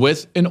areas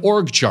with an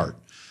org chart.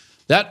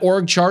 That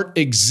org chart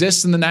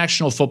exists in the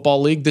National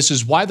Football League. This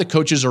is why the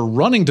coaches are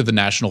running to the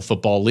National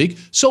Football League.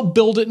 So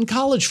build it in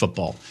college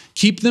football.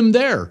 Keep them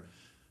there.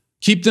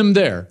 Keep them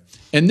there.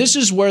 And this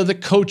is where the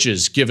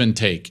coaches' give and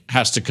take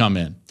has to come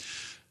in.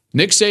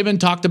 Nick Saban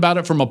talked about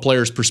it from a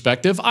player's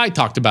perspective. I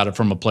talked about it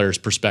from a player's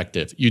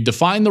perspective. You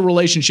define the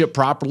relationship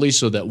properly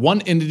so that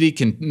one entity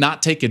can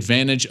not take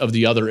advantage of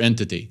the other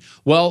entity.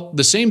 Well,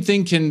 the same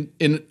thing can,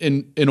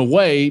 in a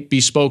way,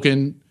 be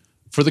spoken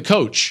for the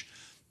coach.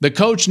 The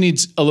coach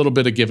needs a little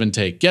bit of give and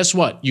take. Guess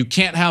what? You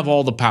can't have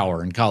all the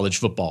power in college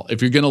football.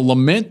 If you're going to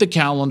lament the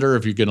calendar,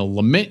 if you're going to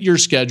lament your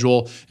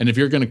schedule, and if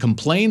you're going to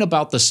complain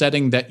about the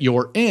setting that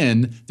you're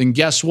in, then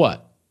guess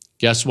what?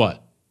 Guess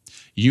what?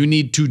 You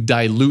need to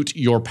dilute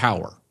your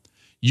power.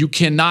 You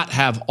cannot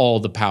have all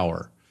the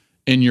power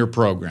in your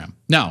program.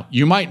 Now,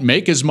 you might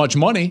make as much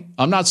money.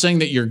 I'm not saying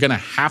that you're going to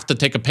have to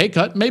take a pay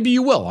cut. Maybe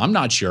you will. I'm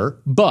not sure.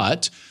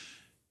 But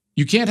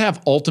you can't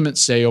have ultimate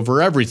say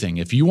over everything.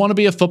 If you want to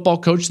be a football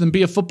coach, then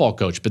be a football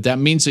coach. But that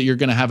means that you're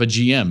going to have a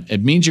GM.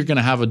 It means you're going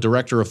to have a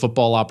director of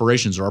football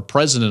operations or a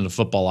president of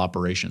football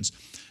operations.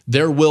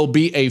 There will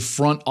be a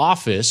front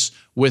office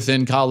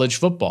within college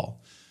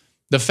football.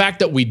 The fact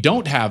that we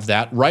don't have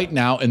that right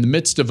now in the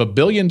midst of $1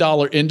 billion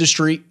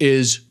industry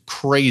is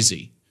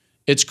crazy.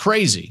 It's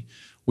crazy.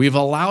 We've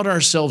allowed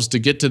ourselves to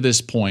get to this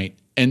point,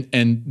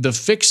 and the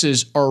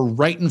fixes are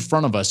right in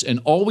front of us. And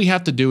all we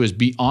have to do is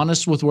be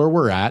honest with where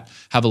we're at,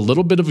 have a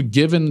little bit of a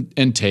give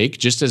and take,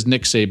 just as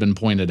Nick Saban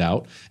pointed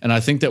out. And I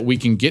think that we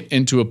can get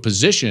into a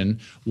position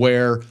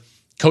where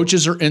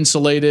coaches are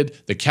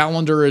insulated, the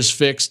calendar is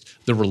fixed,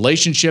 the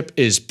relationship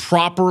is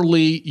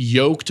properly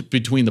yoked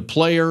between the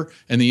player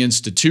and the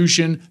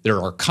institution.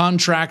 There are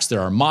contracts,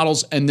 there are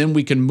models, and then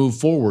we can move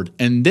forward.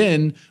 And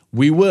then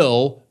we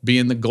will be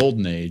in the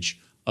golden age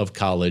of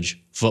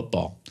college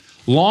football.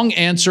 Long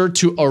answer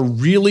to a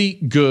really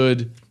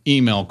good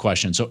email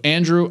question. So,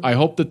 Andrew, I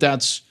hope that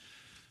that's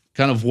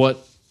kind of what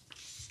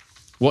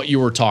you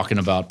were talking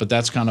about, but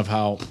that's kind of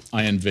how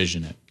I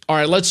envision it. All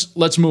right,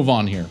 let's move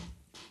on here.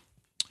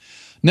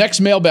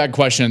 Next mailbag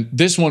question.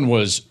 This one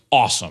was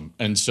awesome,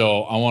 and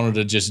so I wanted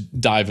to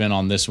just dive in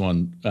on this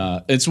one.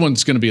 This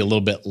one's going to be a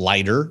little bit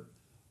lighter,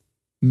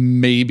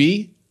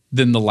 maybe,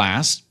 than the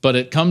last, but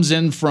it comes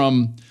in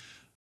from,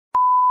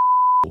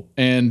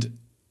 and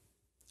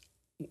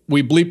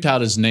we bleeped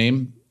out his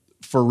name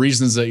for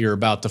reasons that you're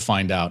about to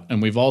find out,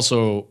 and we've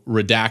also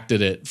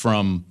redacted it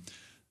from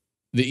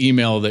the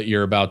email that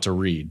you're about to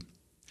read.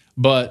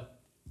 But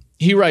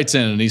he writes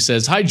in and he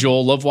says, "Hi,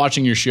 Joel. Love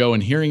watching your show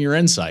and hearing your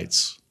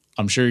insights.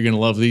 I'm sure you're going to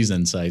love these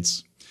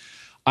insights.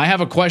 I have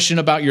a question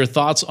about your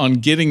thoughts on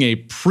getting a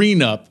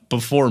prenup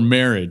before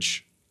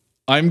marriage.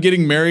 I'm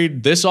getting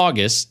married this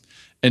August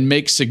and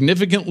make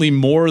significantly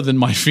more than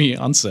my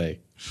fiancé.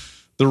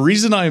 The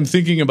reason I am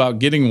thinking about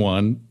getting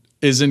one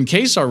is in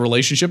case our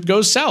relationship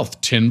goes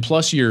south 10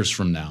 plus years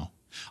from now.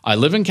 I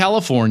live in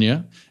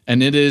California,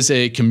 and it is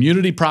a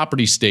community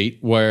property state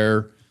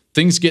where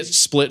things get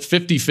split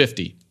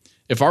 50-50.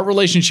 If our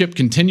relationship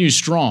continues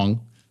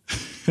strong,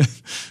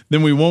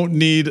 then we won't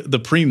need the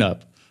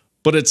prenup,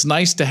 but it's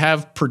nice to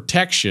have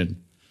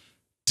protection.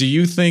 Do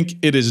you think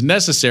it is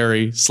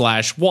necessary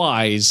 /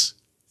 wise?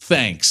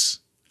 Thanks."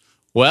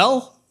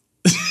 Well,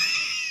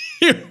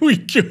 here we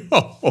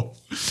go.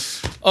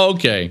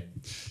 Okay.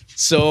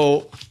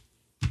 So,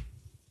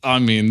 I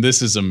mean,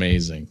 this is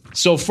amazing.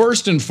 So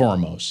first and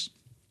foremost,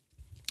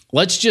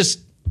 I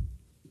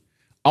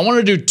want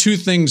to do two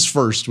things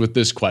first with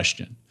this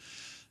question.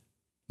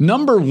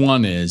 Number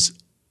one is,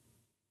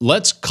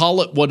 let's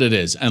call it what it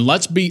is, and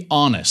let's be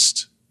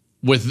honest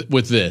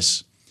with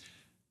this.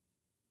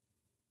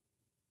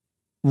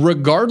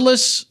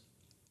 Regardless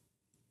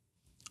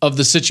of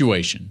the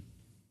situation,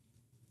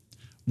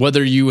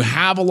 whether you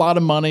have a lot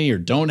of money or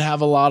don't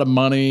have a lot of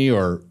money,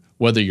 or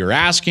whether you're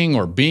asking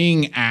or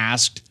being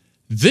asked,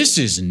 this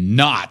is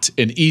not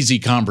an easy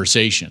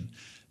conversation.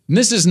 And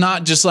this is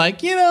not just like,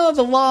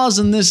 the laws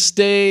in this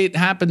state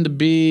happen to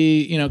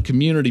be,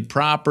 community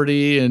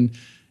property, and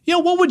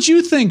what would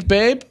you think,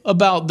 babe,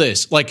 about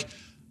this? Like,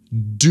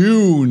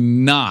 do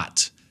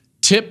not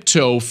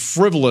tiptoe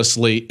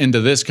frivolously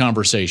into this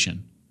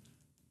conversation.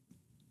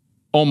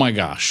 Oh my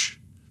gosh.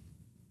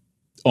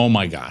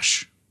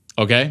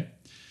 Okay?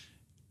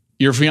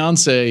 Your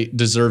fiance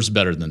deserves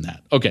better than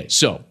that. Okay,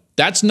 so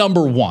that's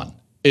number one,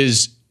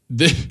 is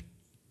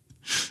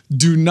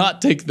do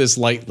not take this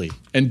lightly.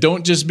 And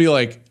don't just be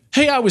like,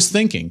 hey, I was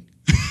thinking.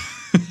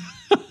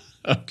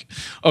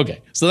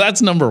 Okay, so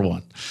that's number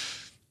one.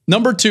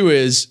 Number two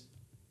is,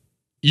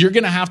 you're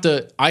going to have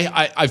to,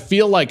 I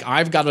feel like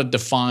I've got to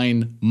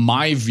define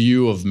my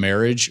view of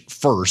marriage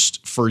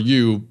first for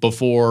you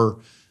before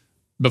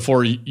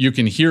you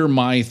can hear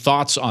my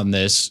thoughts on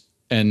this,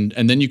 and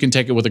then you can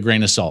take it with a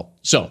grain of salt.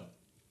 So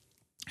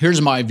here's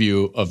my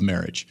view of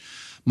marriage.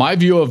 My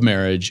view of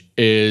marriage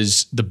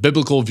is the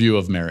biblical view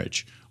of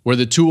marriage, where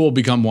the two will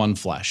become one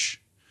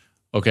flesh.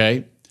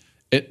 Okay?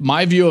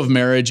 My view of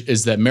marriage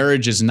is that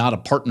marriage is not a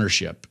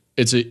partnership.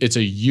 It's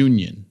a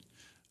union.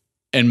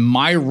 And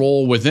my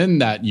role within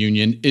that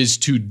union is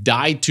to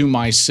die to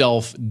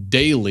myself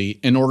daily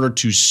in order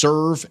to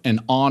serve and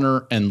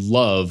honor and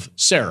love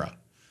Sarah.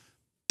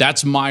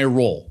 That's my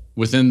role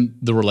within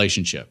the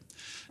relationship.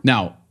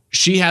 Now,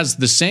 she has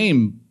the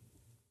same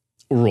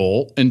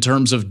role in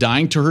terms of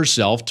dying to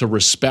herself to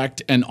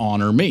respect and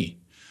honor me.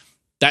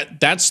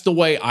 That's the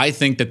way I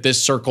think that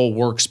this circle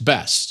works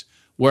best,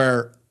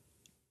 where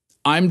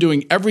I'm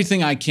doing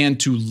everything I can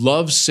to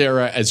love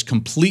Sarah as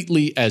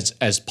completely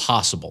as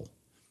possible.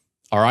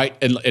 All right?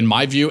 In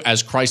my view,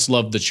 as Christ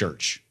loved the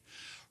church.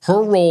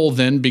 Her role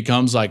then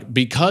becomes like,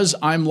 because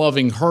I'm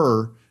loving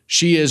her,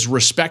 she is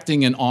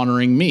respecting and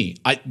honoring me.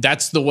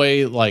 That's the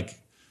way, like,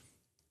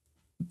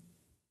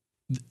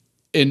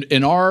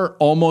 in our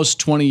almost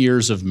 20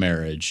 years of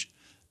marriage,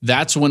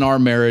 that's when our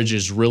marriage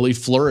is really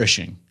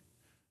flourishing.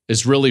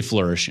 It's really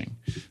flourishing.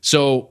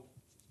 So,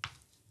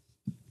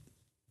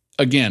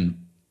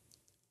 again,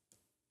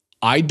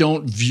 I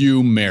don't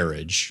view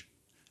marriage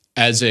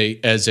as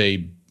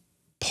a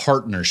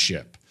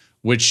partnership,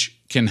 which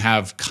can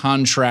have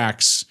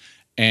contracts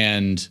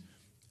and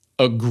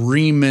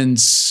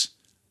agreements.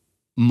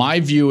 My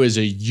view is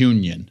a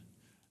union,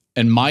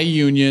 and my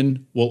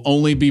union will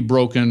only be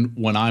broken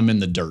when I'm in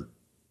the dirt.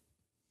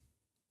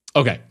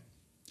 Okay.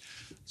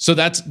 So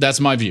that's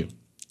my view.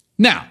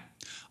 Now,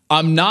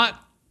 I'm not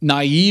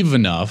naive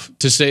enough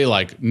to say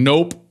like,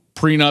 nope,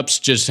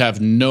 prenups just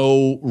have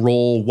no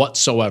role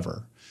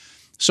whatsoever.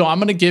 So I'm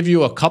going to give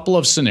you a couple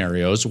of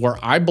scenarios where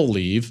I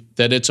believe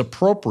that it's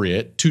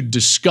appropriate to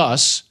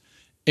discuss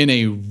in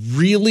a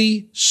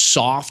really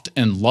soft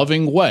and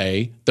loving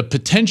way the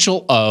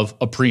potential of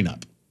a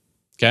prenup.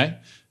 Okay?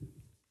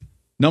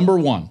 Number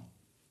one,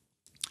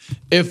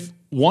 if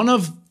one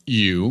of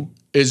you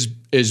is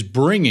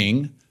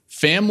bringing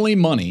family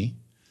money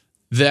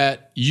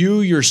that you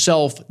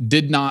yourself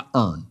did not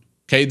earn,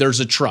 okay, there's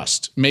a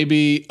trust.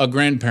 Maybe a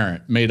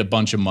grandparent made a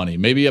bunch of money.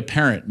 Maybe a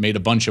parent made a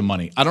bunch of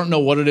money. I don't know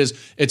what it is.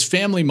 It's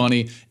family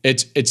money.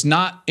 It's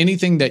not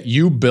anything that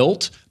you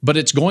built, but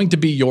it's going to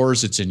be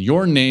yours. It's in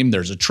your name.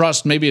 There's a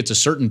trust. Maybe it's a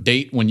certain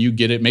date when you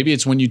get it. Maybe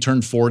it's when you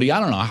turn 40. I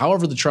don't know.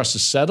 However the trust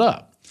is set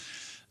up.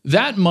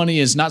 That money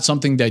is not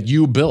something that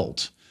you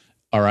built,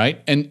 all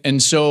right?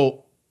 And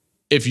so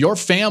if your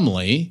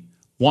family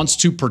wants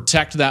to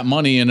protect that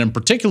money, and in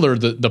particular,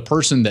 the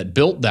person that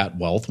built that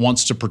wealth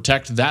wants to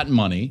protect that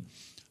money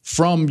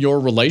from your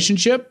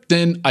relationship,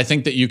 then I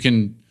think that you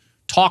can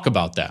talk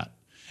about that.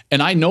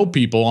 And I know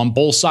people on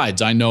both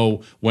sides. I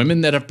know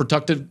women that have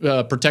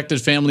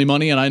protected family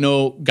money, and I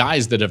know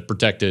guys that have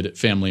protected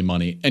family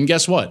money. And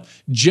guess what?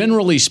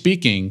 Generally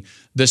speaking,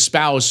 the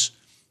spouse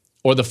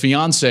or the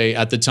fiancé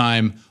at the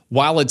time,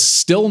 while it's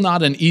still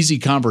not an easy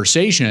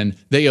conversation,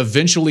 they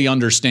eventually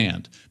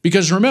understand.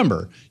 Because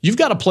remember, you've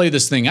got to play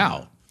this thing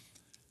out.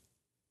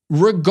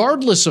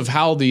 Regardless of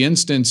how the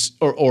instance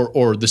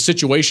or the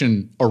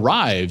situation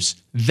arrives,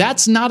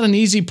 that's not an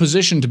easy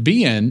position to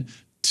be in,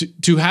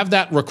 to have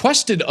that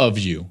requested of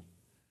you.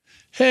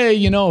 Hey,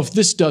 if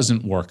this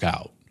doesn't work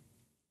out,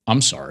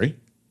 I'm sorry.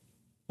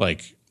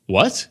 Like,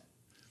 what?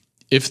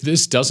 If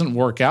this doesn't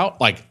work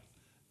out, like,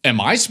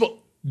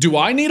 do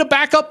I need a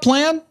backup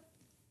plan?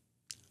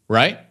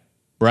 Right?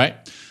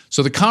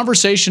 So the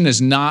conversation is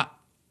not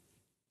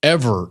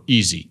ever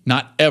easy,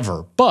 not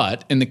ever.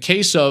 But in the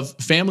case of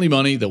family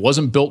money that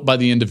wasn't built by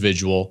the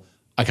individual,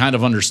 I kind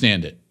of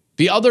understand it.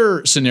 The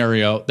other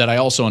scenario that I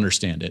also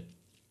understand it,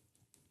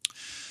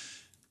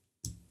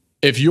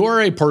 if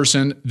you're a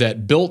person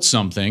that built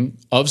something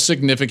of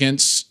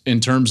significance in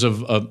terms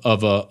of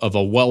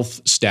a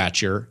wealth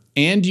stature,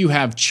 and you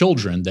have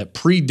children that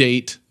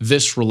predate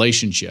this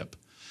relationship,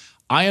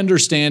 I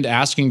understand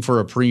asking for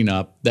a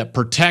prenup that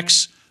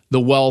protects the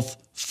wealth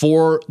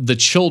for the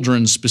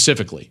children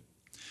specifically.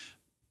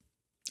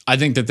 I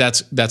think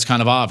that's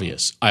kind of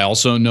obvious. I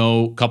also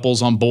know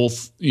couples on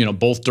both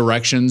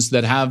directions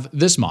that have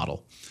this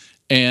model.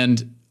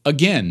 And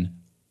again,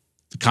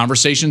 the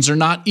conversations are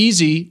not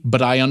easy,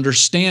 but I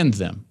understand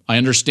them.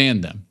 And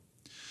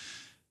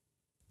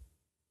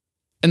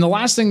the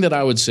last thing that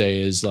I would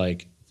say is,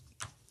 like,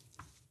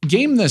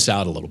 game this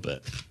out a little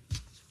bit.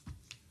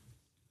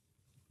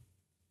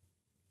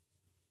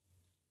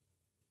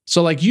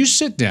 So, like, you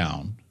sit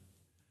down,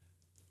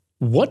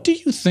 what do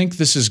you think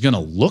this is going to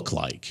look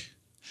like?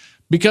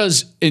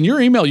 Because in your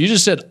email, you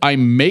just said, I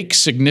make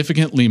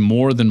significantly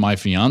more than my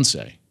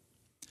fiance.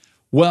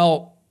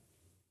 Well,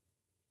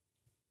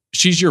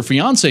 she's your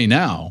fiance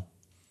now,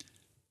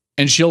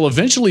 and she'll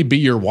eventually be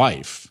your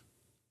wife.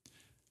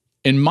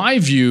 In my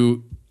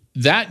view,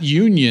 that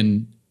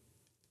union,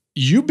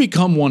 you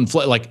become one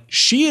flesh. Like,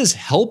 she is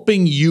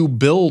helping you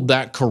build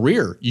that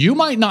career. You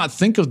might not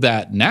think of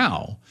that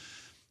now,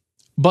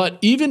 but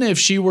even if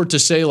she were to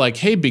say, like,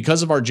 hey,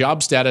 because of our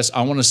job status,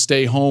 I want to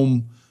stay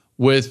home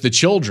with the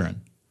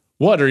children.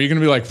 What are you going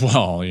to be like?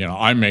 Well,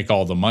 I make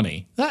all the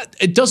money.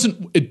 It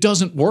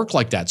doesn't work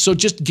like that. So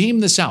just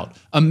game this out.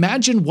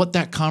 Imagine what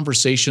that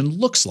conversation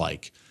looks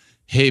like.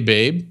 Hey,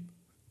 babe,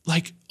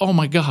 like, oh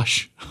my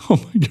gosh.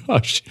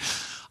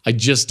 I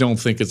just don't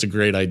think it's a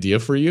great idea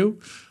for you.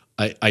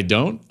 I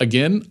don't.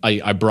 Again,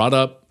 I brought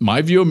up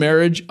my view of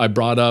marriage. I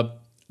brought up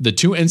the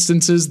two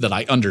instances that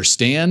I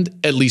understand,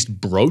 at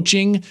least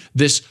broaching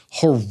this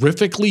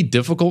horrifically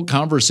difficult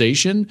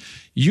conversation.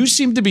 You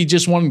seem to be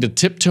just wanting to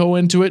tiptoe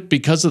into it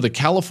because of the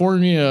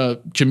California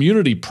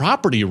community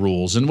property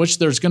rules, in which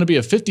there's going to be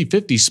a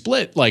 50-50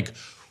 split. Like,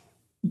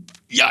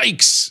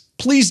 yikes.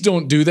 Please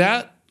don't do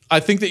that.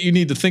 I think that you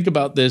need to think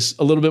about this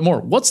a little bit more.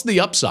 What's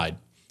the upside?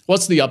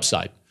 Let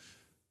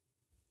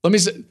me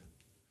say,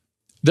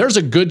 there's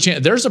a good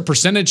chance, there's a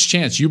percentage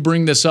chance you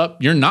bring this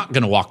up, you're not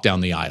going to walk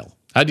down the aisle.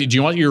 Do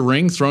you want your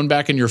ring thrown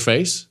back in your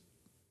face?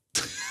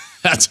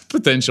 That's a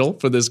potential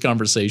for this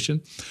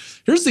conversation.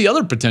 Here's the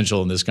other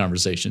potential in this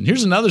conversation.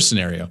 Here's another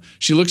scenario.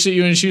 She looks at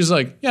you and she's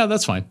like, yeah,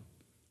 that's fine.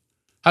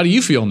 How do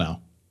you feel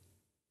now?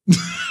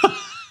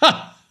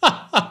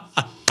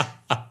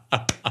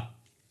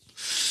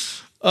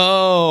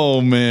 Oh,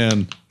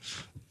 man.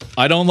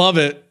 I don't love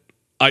it.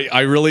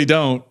 I really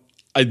don't.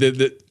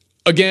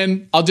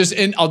 Again, I'll just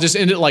end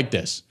it like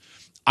this.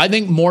 I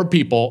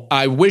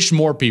wish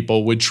more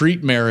people would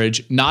treat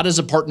marriage not as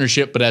a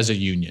partnership, but as a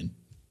union.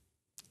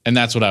 And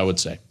that's what I would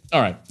say.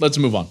 All right, let's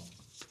move on.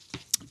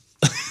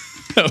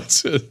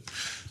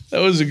 That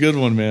was a good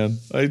one, man.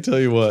 I tell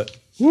you what.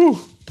 Woo.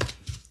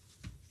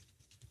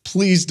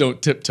 Please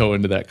don't tiptoe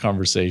into that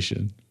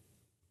conversation.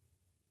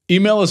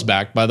 Email us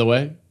back, by the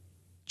way.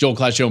 Joel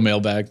Klatt Show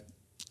mailbag.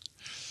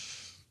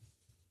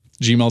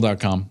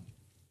 gmail.com.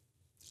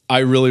 I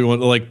really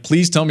want,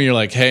 please tell me you're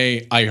like,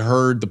 hey, I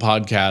heard the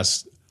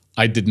podcast.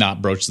 I did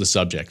not broach the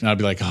subject. And I'd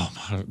be like, oh,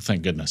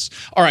 thank goodness.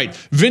 All right.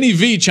 Vinny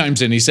V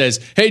chimes in. He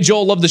says, hey,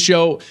 Joel, love the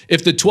show.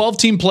 If the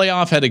 12-team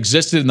playoff had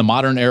existed in the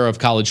modern era of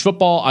college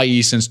football,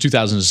 i.e. since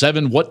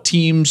 2007, what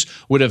teams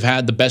would have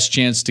had the best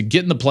chance to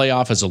get in the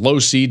playoff as a low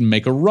seed and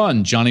make a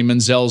run? Johnny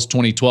Manziel's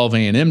 2012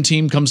 A&M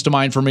team comes to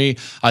mind for me.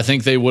 I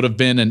think they would have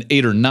been an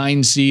 8 or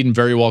 9 seed and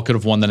very well could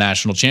have won the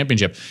national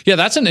championship. Yeah,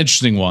 that's an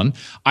interesting one.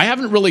 I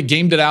haven't really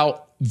gamed it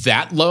out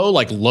that low,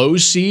 like low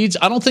seeds.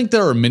 I don't think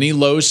there are many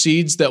low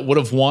seeds that would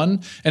have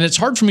won. And it's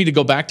hard for me to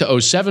go back to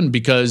 2007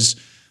 because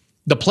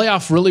the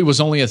playoff really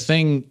was only a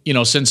thing,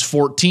 since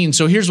 2014.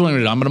 So here's what I'm going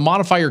to do. I'm going to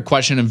modify your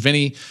question. And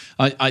Vinny,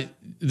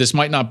 this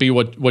might not be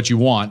what you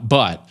want,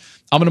 but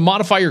I'm going to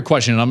modify your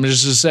question. I'm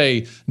just going to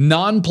say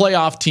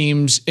non-playoff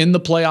teams in the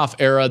playoff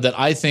era that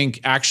I think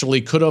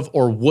actually could have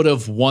or would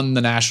have won the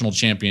national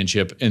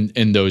championship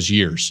in those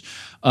years.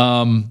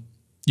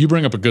 You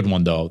bring up a good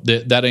one, though.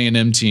 That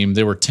A&M team,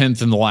 they were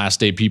 10th in the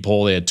last AP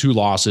poll. They had 2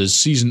 losses.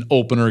 Season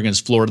opener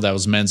against Florida. That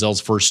was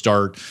Manziel's first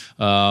start.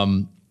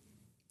 That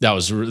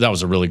was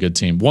a really good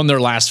team. Won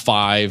their last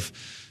 5.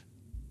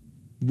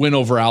 Win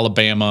over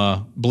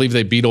Alabama. I believe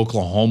they beat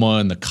Oklahoma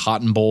in the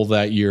Cotton Bowl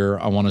that year,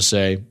 I want to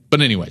say.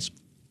 But anyways.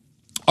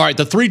 All right,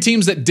 the 3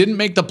 teams that didn't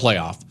make the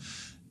playoff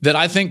that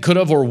I think could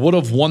have or would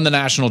have won the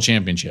national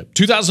championship.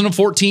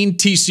 2014,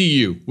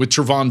 TCU with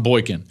Trevon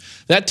Boykin.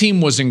 That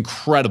team was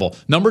incredible.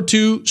 Number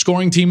 2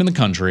 scoring team in the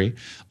country.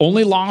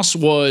 Only loss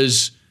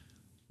was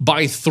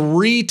by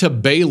 3 to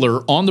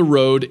Baylor on the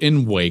road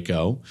in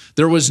Waco.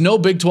 There was no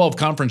Big 12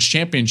 conference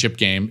championship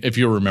game, if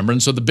you remember.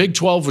 And so the Big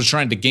 12 was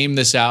trying to game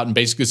this out and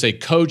basically say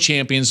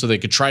co-champions so they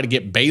could try to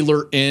get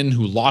Baylor in,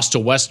 who lost to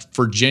West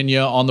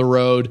Virginia on the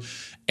road,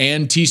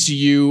 and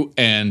TCU.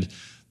 And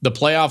the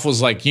playoff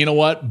was like, you know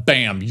what?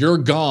 Bam, you're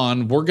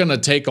gone. We're going to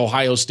take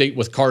Ohio State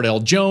with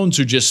Cardell Jones,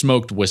 who just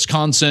smoked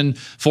Wisconsin.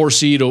 4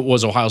 seed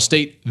was Ohio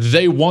State.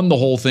 They won the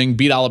whole thing,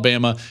 beat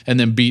Alabama, and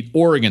then beat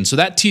Oregon. So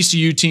that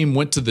TCU team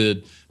went to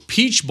the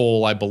Peach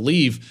Bowl, I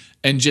believe,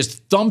 and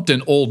just thumped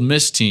an Ole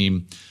Miss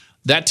team.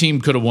 That team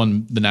could have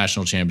won the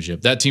national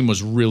championship. That team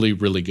was really,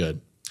 really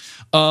good.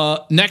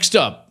 Next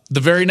up, the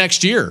very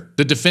next year,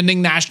 the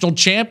defending national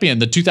champion,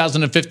 the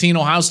 2015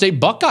 Ohio State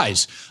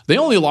Buckeyes. They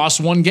only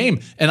lost 1 game,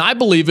 and I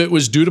believe it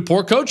was due to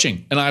poor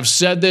coaching. And I've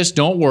said this,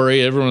 don't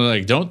worry.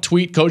 Everyone don't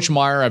tweet Coach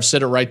Meyer. I've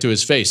said it right to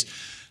his face.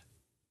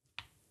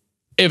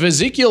 If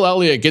Ezekiel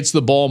Elliott gets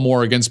the ball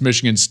more against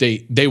Michigan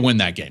State, they win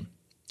that game.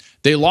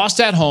 They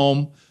lost at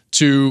home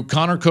to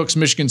Connor Cook's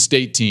Michigan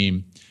State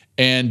team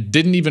and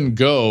didn't even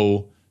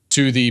go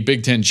to the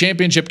Big Ten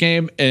championship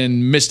game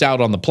and missed out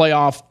on the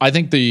playoff. I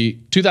think the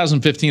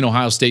 2015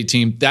 Ohio State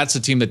team, that's a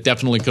team that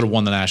definitely could have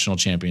won the national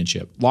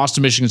championship. Lost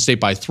to Michigan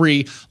State by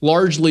 3,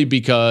 largely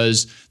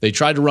because they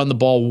tried to run the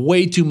ball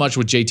way too much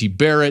with JT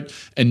Barrett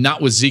and not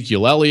with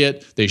Ezekiel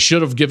Elliott. They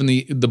should have given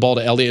the ball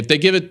to Elliott. If they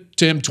give it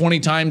to him 20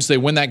 times, they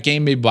win that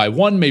game maybe by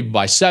 1, maybe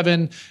by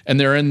 7, and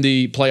they're in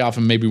the playoff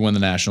and maybe win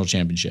the national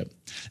championship.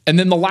 And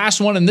then the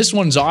last one, and this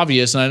one's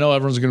obvious, and I know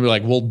everyone's going to be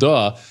like, well,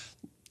 duh.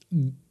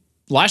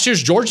 Last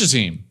year's Georgia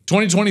team,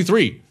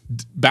 2023,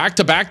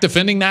 back-to-back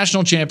defending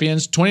national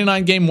champions,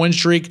 29-game win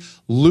streak,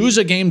 lose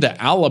a game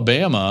to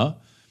Alabama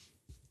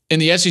in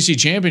the SEC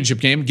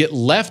championship game, get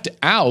left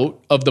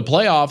out of the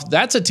playoff.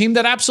 That's a team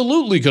that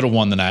absolutely could have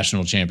won the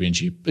national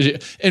championship.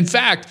 In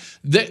fact,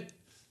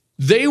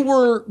 they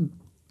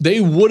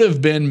would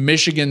have been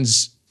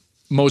Michigan's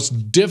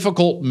most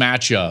difficult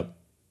matchup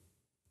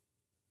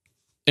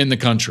in the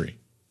country.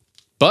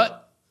 But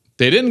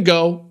they didn't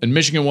go, and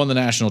Michigan won the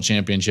national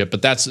championship,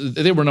 but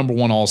they were number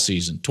 1 all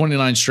season.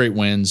 29 straight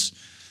wins.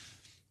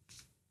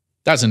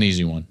 That's an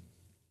easy one.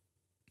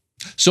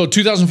 So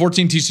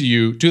 2014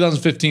 TCU,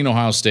 2015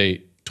 Ohio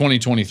State,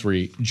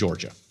 2023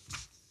 Georgia.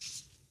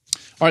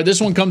 All right,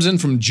 this one comes in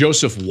from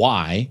Joseph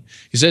Y.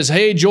 He says,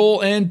 hey,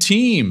 Joel and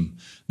team.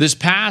 This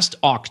past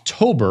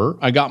October,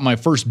 I got my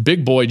first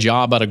big boy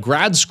job out of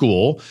grad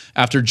school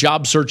after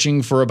job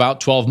searching for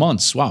about 12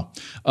 months. Wow.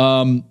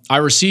 I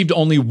received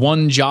only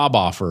 1 job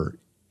offer.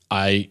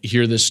 I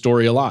hear this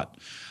story a lot.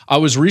 I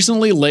was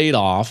recently laid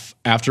off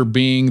after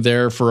being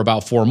there for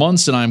about 4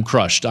 months, and I'm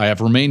crushed. I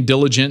have remained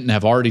diligent and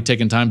have already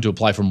taken time to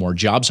apply for more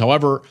jobs.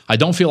 However, I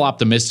don't feel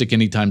optimistic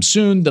anytime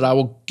soon that I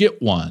will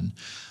get one.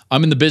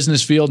 I'm in the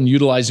business field and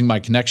utilizing my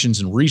connections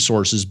and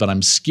resources, but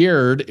I'm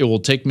scared it will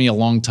take me a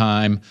long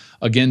time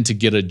again to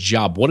get a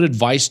job. What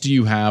advice do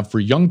you have for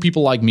young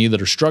people like me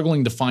that are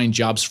struggling to find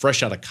jobs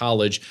fresh out of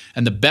college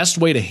and the best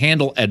way to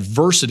handle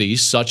adversity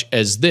such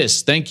as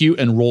this? Thank you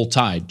and roll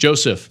tide.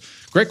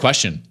 Joseph, great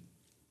question.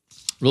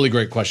 Really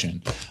great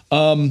question.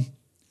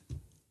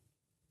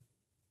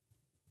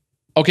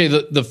 Okay,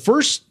 the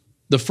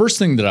first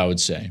thing that I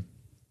would say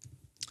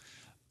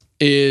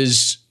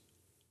is,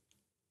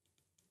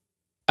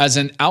 as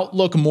an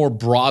outlook more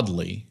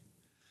broadly,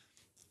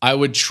 I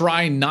would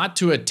try not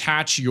to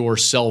attach your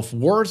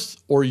self-worth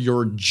or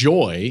your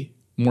joy,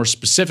 more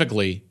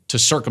specifically, to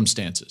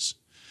circumstances.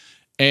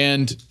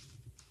 And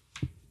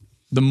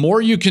the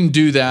more you can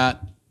do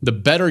that, the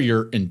better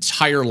your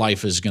entire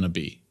life is going to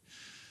be.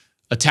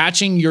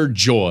 Attaching your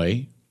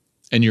joy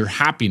and your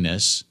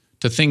happiness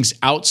to things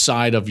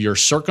outside of your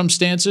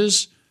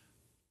circumstances,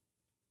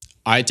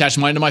 I attach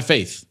mine to my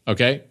faith,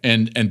 okay?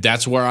 And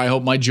that's where I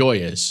hope my joy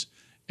is.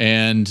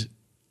 And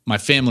my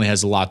family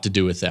has a lot to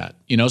do with that.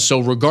 So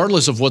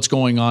regardless of what's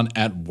going on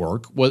at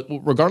work,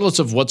 regardless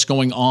of what's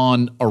going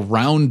on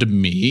around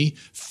me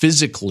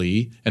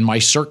physically and my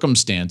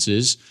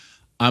circumstances,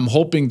 I'm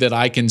hoping that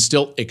I can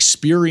still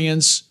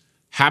experience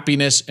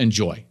happiness and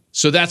joy.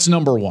 So that's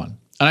number one.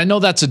 And I know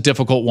that's a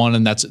difficult one,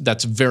 and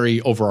that's a very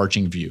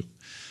overarching view.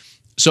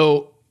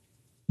 So,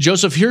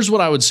 Joseph, here's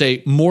what I would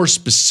say more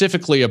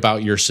specifically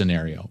about your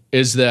scenario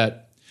is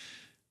that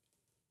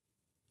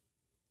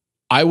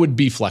I would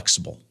be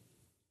flexible.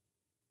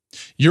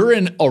 You're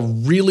in a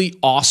really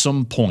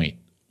awesome point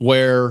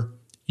where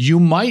you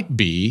might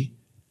be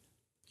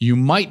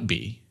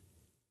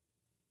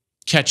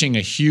catching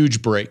a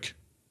huge break.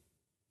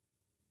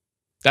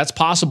 That's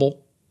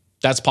possible.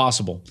 That's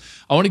possible.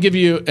 I want to give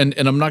you, and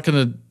I'm not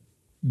going to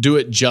do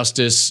it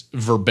justice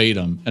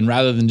verbatim, and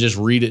rather than just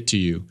read it to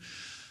you,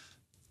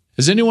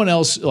 has anyone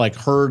else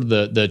heard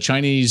the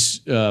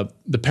Chinese,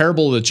 the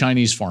parable of the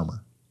Chinese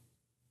farmer?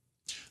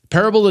 The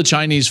parable of the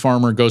Chinese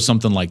farmer goes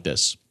something like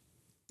this.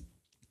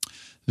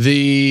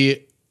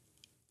 The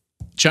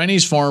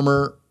Chinese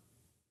farmer,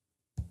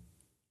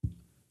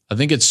 I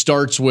think it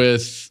starts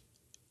with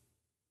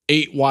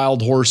 8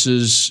 wild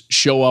horses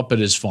show up at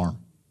his farm.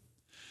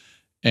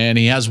 And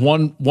he has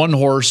one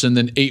horse, and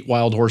then 8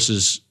 wild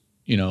horses,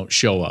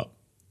 show up.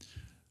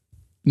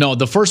 No,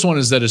 the first one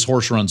is that his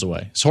horse runs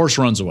away. His horse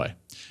runs away.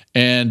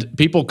 And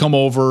people come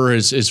over,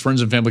 his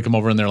friends and family come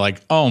over, and they're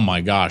like, oh my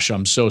gosh,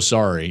 I'm so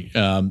sorry.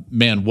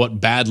 Man, what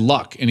bad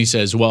luck. And he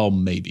says, well,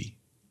 maybe.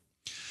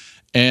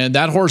 And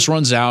that horse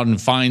runs out and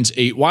finds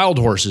 8 wild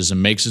horses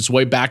and makes its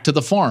way back to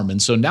the farm.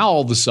 And so now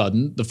all of a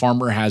sudden, the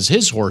farmer has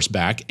his horse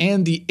back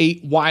and the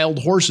 8 wild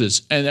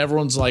horses. And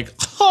everyone's like,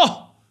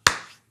 oh,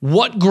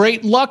 what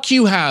great luck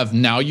you have.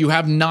 Now you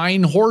have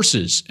 9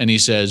 horses. And he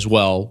says,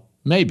 well,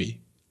 maybe.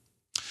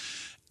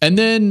 And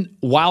then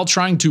while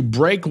trying to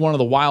break one of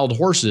the wild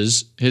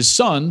horses, his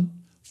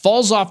son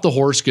falls off the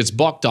horse, gets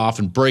bucked off,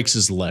 and breaks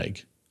his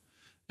leg.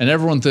 And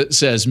everyone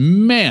says,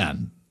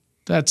 man,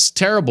 that's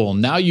terrible.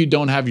 Now you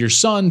don't have your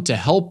son to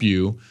help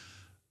you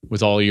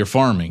with all your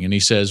farming. And he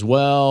says,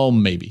 well,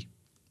 maybe.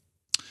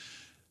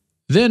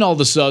 Then all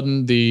of a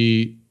sudden,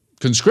 the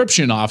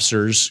conscription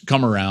officers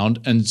come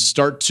around and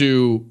start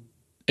to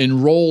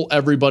enroll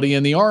everybody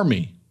in the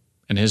army.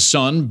 And his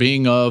son,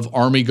 being of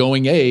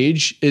army-going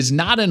age, is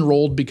not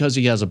enrolled because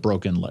he has a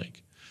broken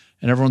leg.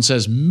 And everyone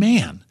says,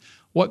 man,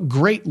 what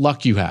great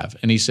luck you have.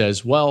 And he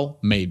says, well,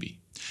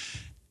 maybe.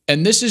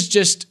 And this is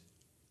just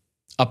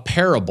a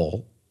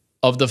parable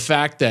of the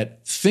fact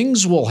that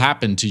things will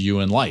happen to you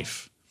in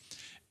life.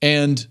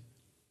 And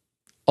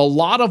a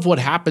lot of what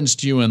happens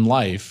to you in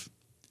life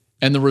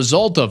and the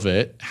result of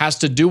it has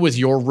to do with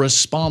your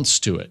response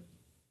to it.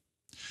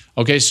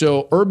 Okay,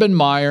 so Urban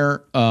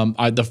Meyer,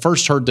 I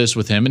first heard this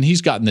with him, and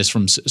he's gotten this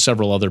from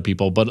several other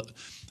people, but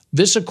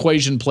this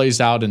equation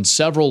plays out in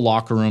several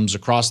locker rooms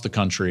across the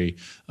country,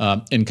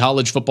 in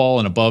college football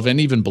and above,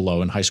 and even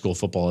below in high school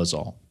football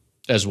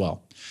as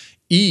well.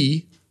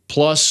 E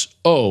plus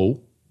R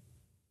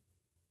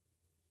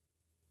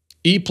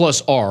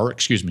equals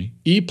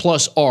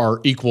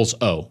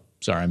O.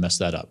 Sorry, I messed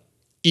that up.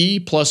 E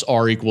plus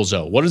R equals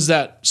O. What does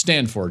that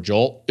stand for,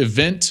 Joel?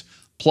 Event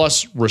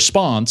plus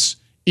response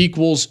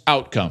equals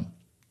outcome.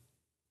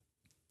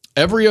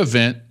 Every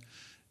event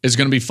is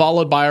going to be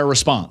followed by a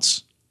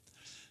response.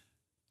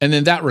 And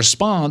then that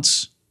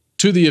response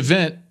to the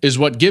event is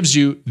what gives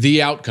you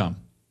the outcome.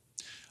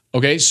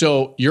 Okay,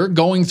 so you're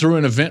going through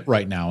an event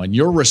right now, and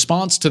your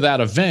response to that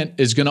event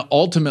is going to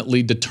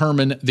ultimately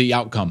determine the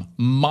outcome.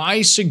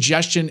 My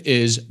suggestion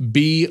is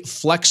be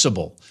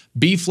flexible.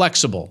 Be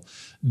flexible.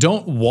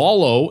 Don't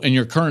wallow in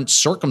your current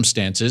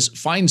circumstances.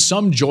 Find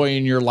some joy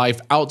in your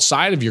life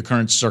outside of your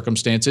current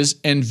circumstances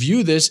and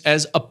view this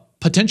as a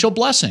potential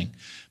blessing.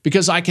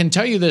 Because I can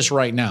tell you this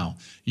right now,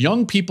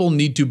 young people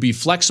need to be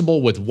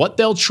flexible with what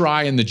they'll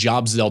try and the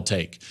jobs they'll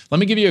take. Let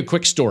me give you a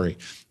quick story.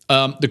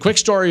 The quick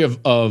story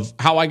of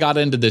how I got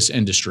into this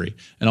industry,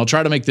 and I'll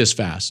try to make this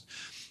fast.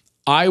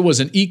 I was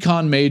an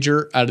econ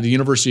major out of the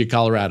University of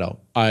Colorado.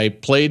 I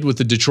played with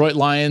the Detroit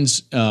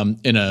Lions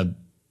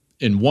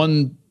in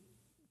one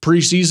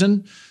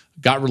preseason,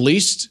 got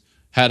released,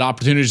 had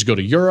opportunities to go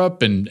to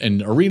Europe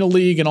and Arena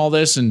League and all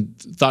this, and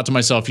thought to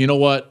myself, you know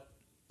what?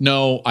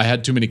 No, I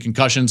had too many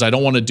concussions. I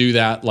don't want to do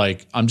that.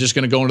 Like, I'm just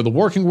going to go into the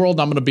working world.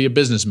 And I'm going to be a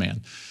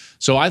businessman.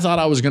 So I thought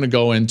I was going to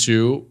go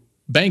into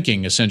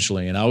banking,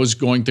 essentially, and I was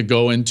going to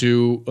go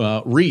into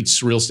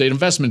REITs, real estate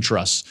investment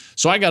trusts.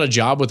 So I got a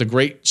job with a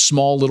great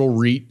small little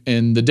REIT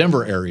in the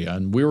Denver area,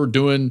 and we were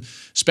doing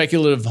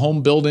speculative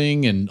home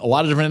building and a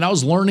lot of different, and I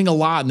was learning a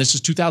lot, and this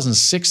is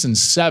 2006 and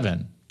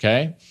 7,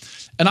 okay?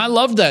 And I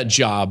loved that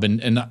job,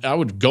 and I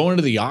would go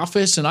into the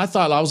office, and I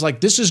was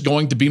like, this is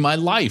going to be my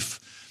life.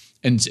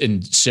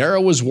 And Sarah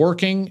was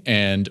working,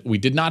 and we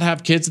did not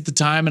have kids at the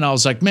time. And I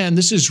was like, man,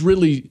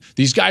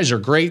 these guys are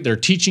great. They're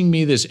teaching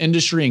me this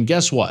industry. And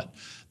guess what?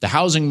 The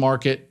housing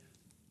market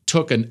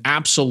took an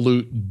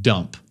absolute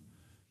dump.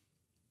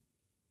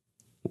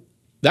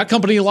 That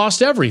company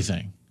lost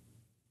everything.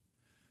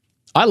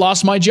 I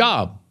lost my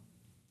job.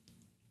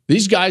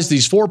 These guys,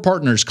 these 4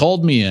 partners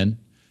called me in,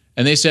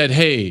 and they said,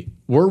 hey,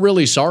 we're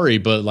really sorry,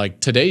 but like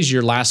today's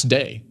your last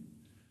day.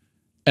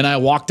 And I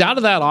walked out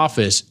of that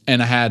office and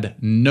I had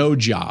no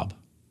job.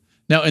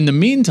 Now, in the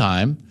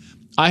meantime,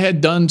 I had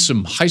done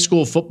some high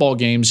school football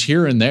games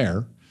here and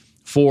there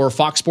for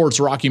Fox Sports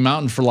Rocky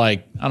Mountain for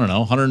like, I don't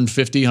know, $150,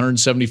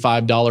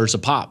 $175 a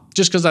pop,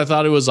 just because I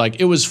thought it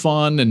was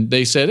fun. And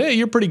they said, hey,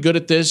 you're pretty good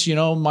at this,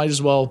 might as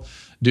well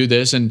do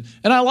this. And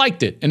I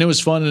liked it. And it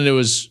was fun. And it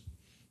was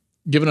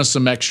giving us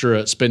some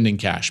extra spending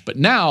cash. But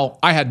now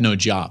I had no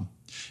job.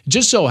 It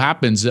just so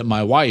happens that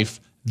my wife,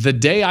 the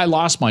day I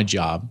lost my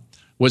job,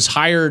 was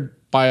hired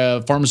by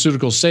a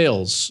pharmaceutical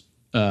sales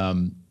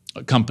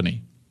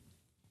company.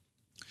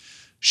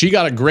 She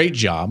got a great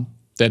job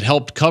that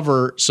helped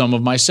cover some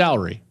of my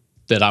salary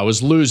that I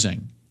was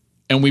losing.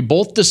 And we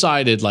both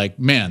decided, like,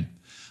 man,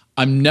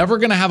 I'm never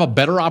going to have a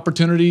better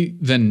opportunity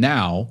than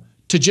now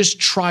to just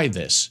try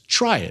this.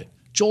 Try it.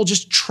 Joel,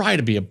 just try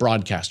to be a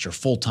broadcaster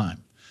full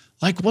time.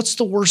 Like, what's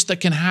the worst that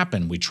can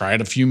happen? We try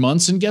it a few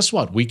months, and guess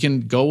what? We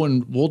can go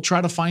and we'll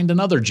try to find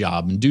another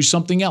job and do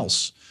something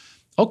else.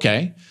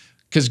 Okay.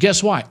 Because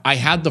guess what? I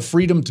had the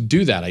freedom to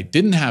do that. I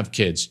didn't have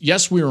kids.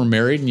 Yes, we were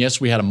married, and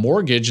yes, we had a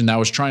mortgage, and that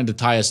was trying to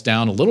tie us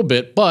down a little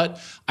bit, but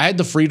I had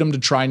the freedom to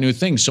try new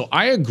things. So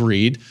I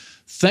agreed,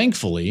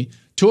 thankfully,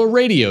 to a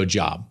radio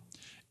job.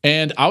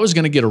 And I was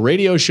going to get a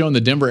radio show in the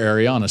Denver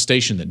area on a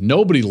station that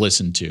nobody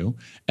listened to,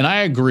 and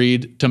I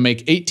agreed to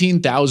make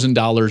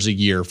 $18,000 a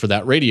year for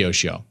that radio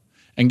show.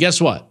 And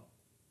guess what?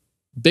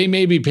 They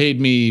maybe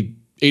paid me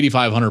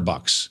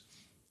 $8,500,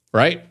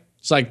 right?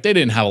 It's like they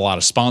didn't have a lot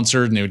of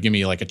sponsors, and they would give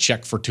me like a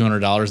check for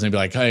 $200, and they'd be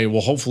like, hey,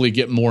 we'll hopefully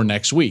get more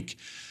next week.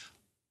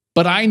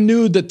 But I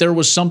knew that there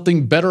was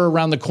something better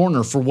around the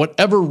corner for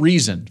whatever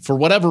reason.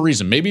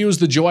 Maybe it was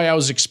the joy I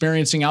was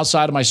experiencing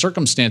outside of my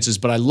circumstances,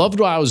 but I loved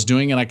what I was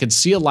doing, and I could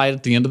see a light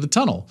at the end of the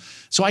tunnel.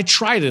 So I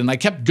tried it, and I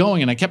kept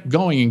going,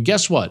 and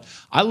guess what?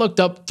 I looked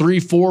up 3,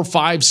 4,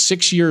 5,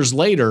 6 years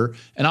later,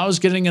 and I was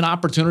getting an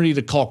opportunity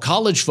to call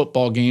college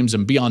football games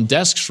and be on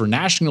desks for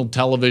national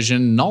television.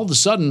 And all of a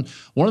sudden,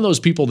 one of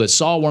those people that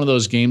saw one of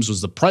those games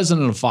was the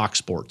president of Fox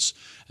Sports.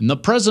 And the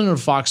president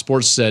of Fox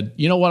Sports said,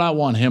 you know what, I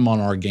want him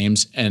on our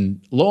games. And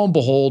lo and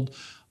behold,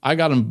 I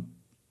got him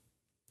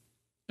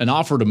an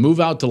offer to move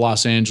out to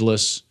Los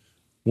Angeles,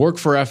 work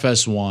for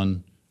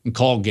FS1, and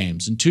call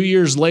games. And 2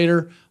 years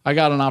later, I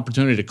got an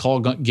opportunity to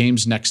call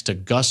games next to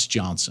Gus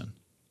Johnson.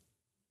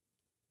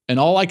 And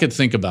all I could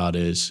think about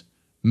is,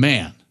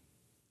 man,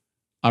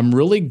 I'm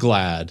really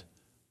glad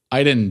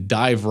I didn't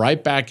dive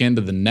right back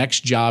into the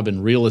next job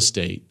in real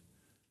estate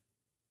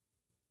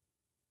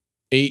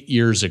 8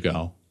 years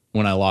ago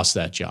when I lost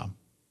that job.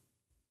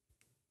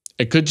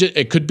 It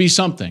could be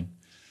something.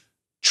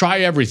 Try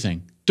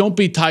everything. Don't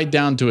be tied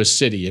down to a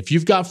city. If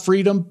you've got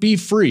freedom, be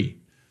free.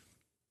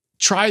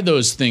 Try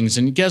those things,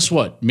 and guess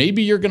what?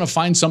 Maybe you're going to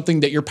find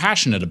something that you're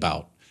passionate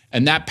about,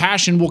 and that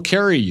passion will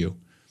carry you.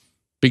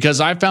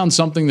 Because I found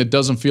something that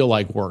doesn't feel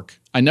like work.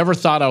 I never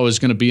thought I was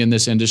going to be in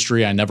this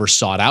industry. I never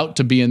sought out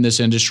to be in this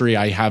industry.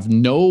 I have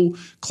no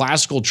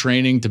classical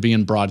training to be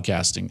in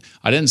broadcasting.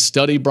 I didn't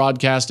study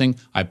broadcasting.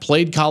 I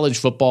played college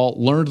football,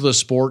 learned the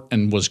sport,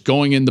 and was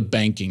going into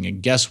banking.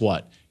 And guess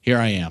what? Here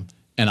I am,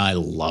 and I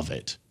love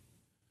it.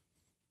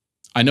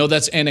 I know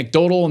that's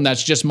anecdotal, and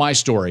that's just my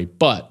story.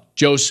 But,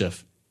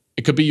 Joseph,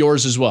 it could be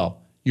yours as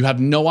well. You have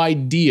no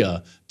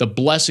idea the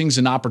blessings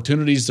and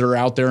opportunities that are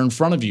out there in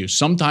front of you.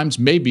 Sometimes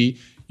maybe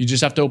you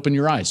just have to open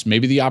your eyes.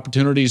 Maybe the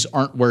opportunities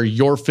aren't where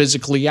you're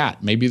physically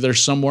at. Maybe they're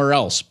somewhere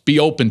else. Be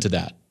open to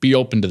that. Be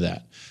open to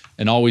that.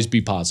 And always be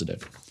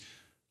positive.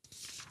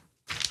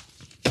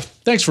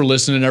 Thanks for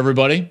listening,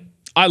 everybody.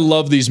 I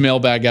love these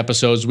mailbag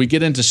episodes. We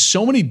get into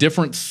so many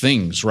different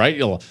things,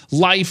 right?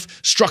 Life,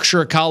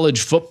 structure of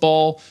college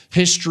football,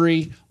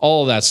 history,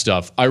 all of that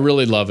stuff. I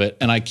really love it.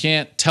 And I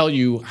can't tell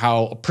you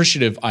how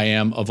appreciative I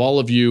am of all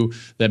of you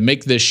that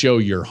make this show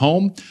your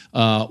home.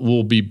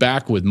 We'll be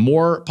back with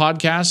more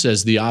podcasts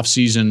as the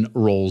offseason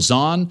rolls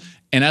on.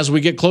 And as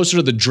we get closer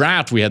to the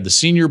draft, we had the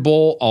Senior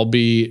Bowl. I'll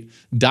be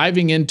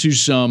diving into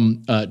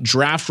some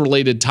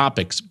draft-related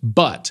topics.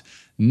 But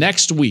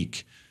next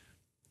week,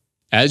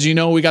 as you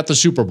know, we got the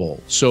Super Bowl,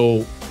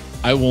 so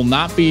I will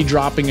not be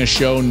dropping a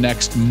show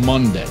next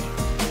Monday.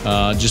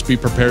 Just be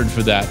prepared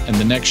for that. And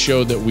the next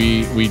show that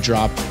we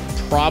drop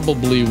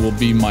probably will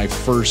be my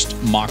first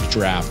mock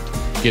draft,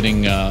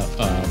 getting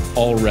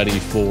all ready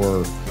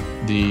for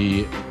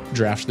the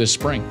draft this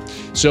spring.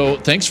 So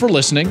thanks for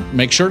listening.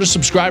 Make sure to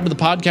subscribe to the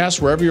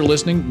podcast wherever you're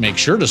listening. Make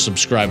sure to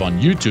subscribe on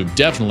YouTube,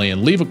 definitely,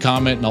 and leave a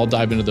comment, and I'll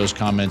dive into those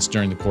comments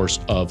during the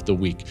course of the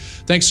week.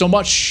 Thanks so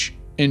much.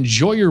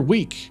 Enjoy your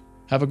week.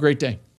 Have a great day.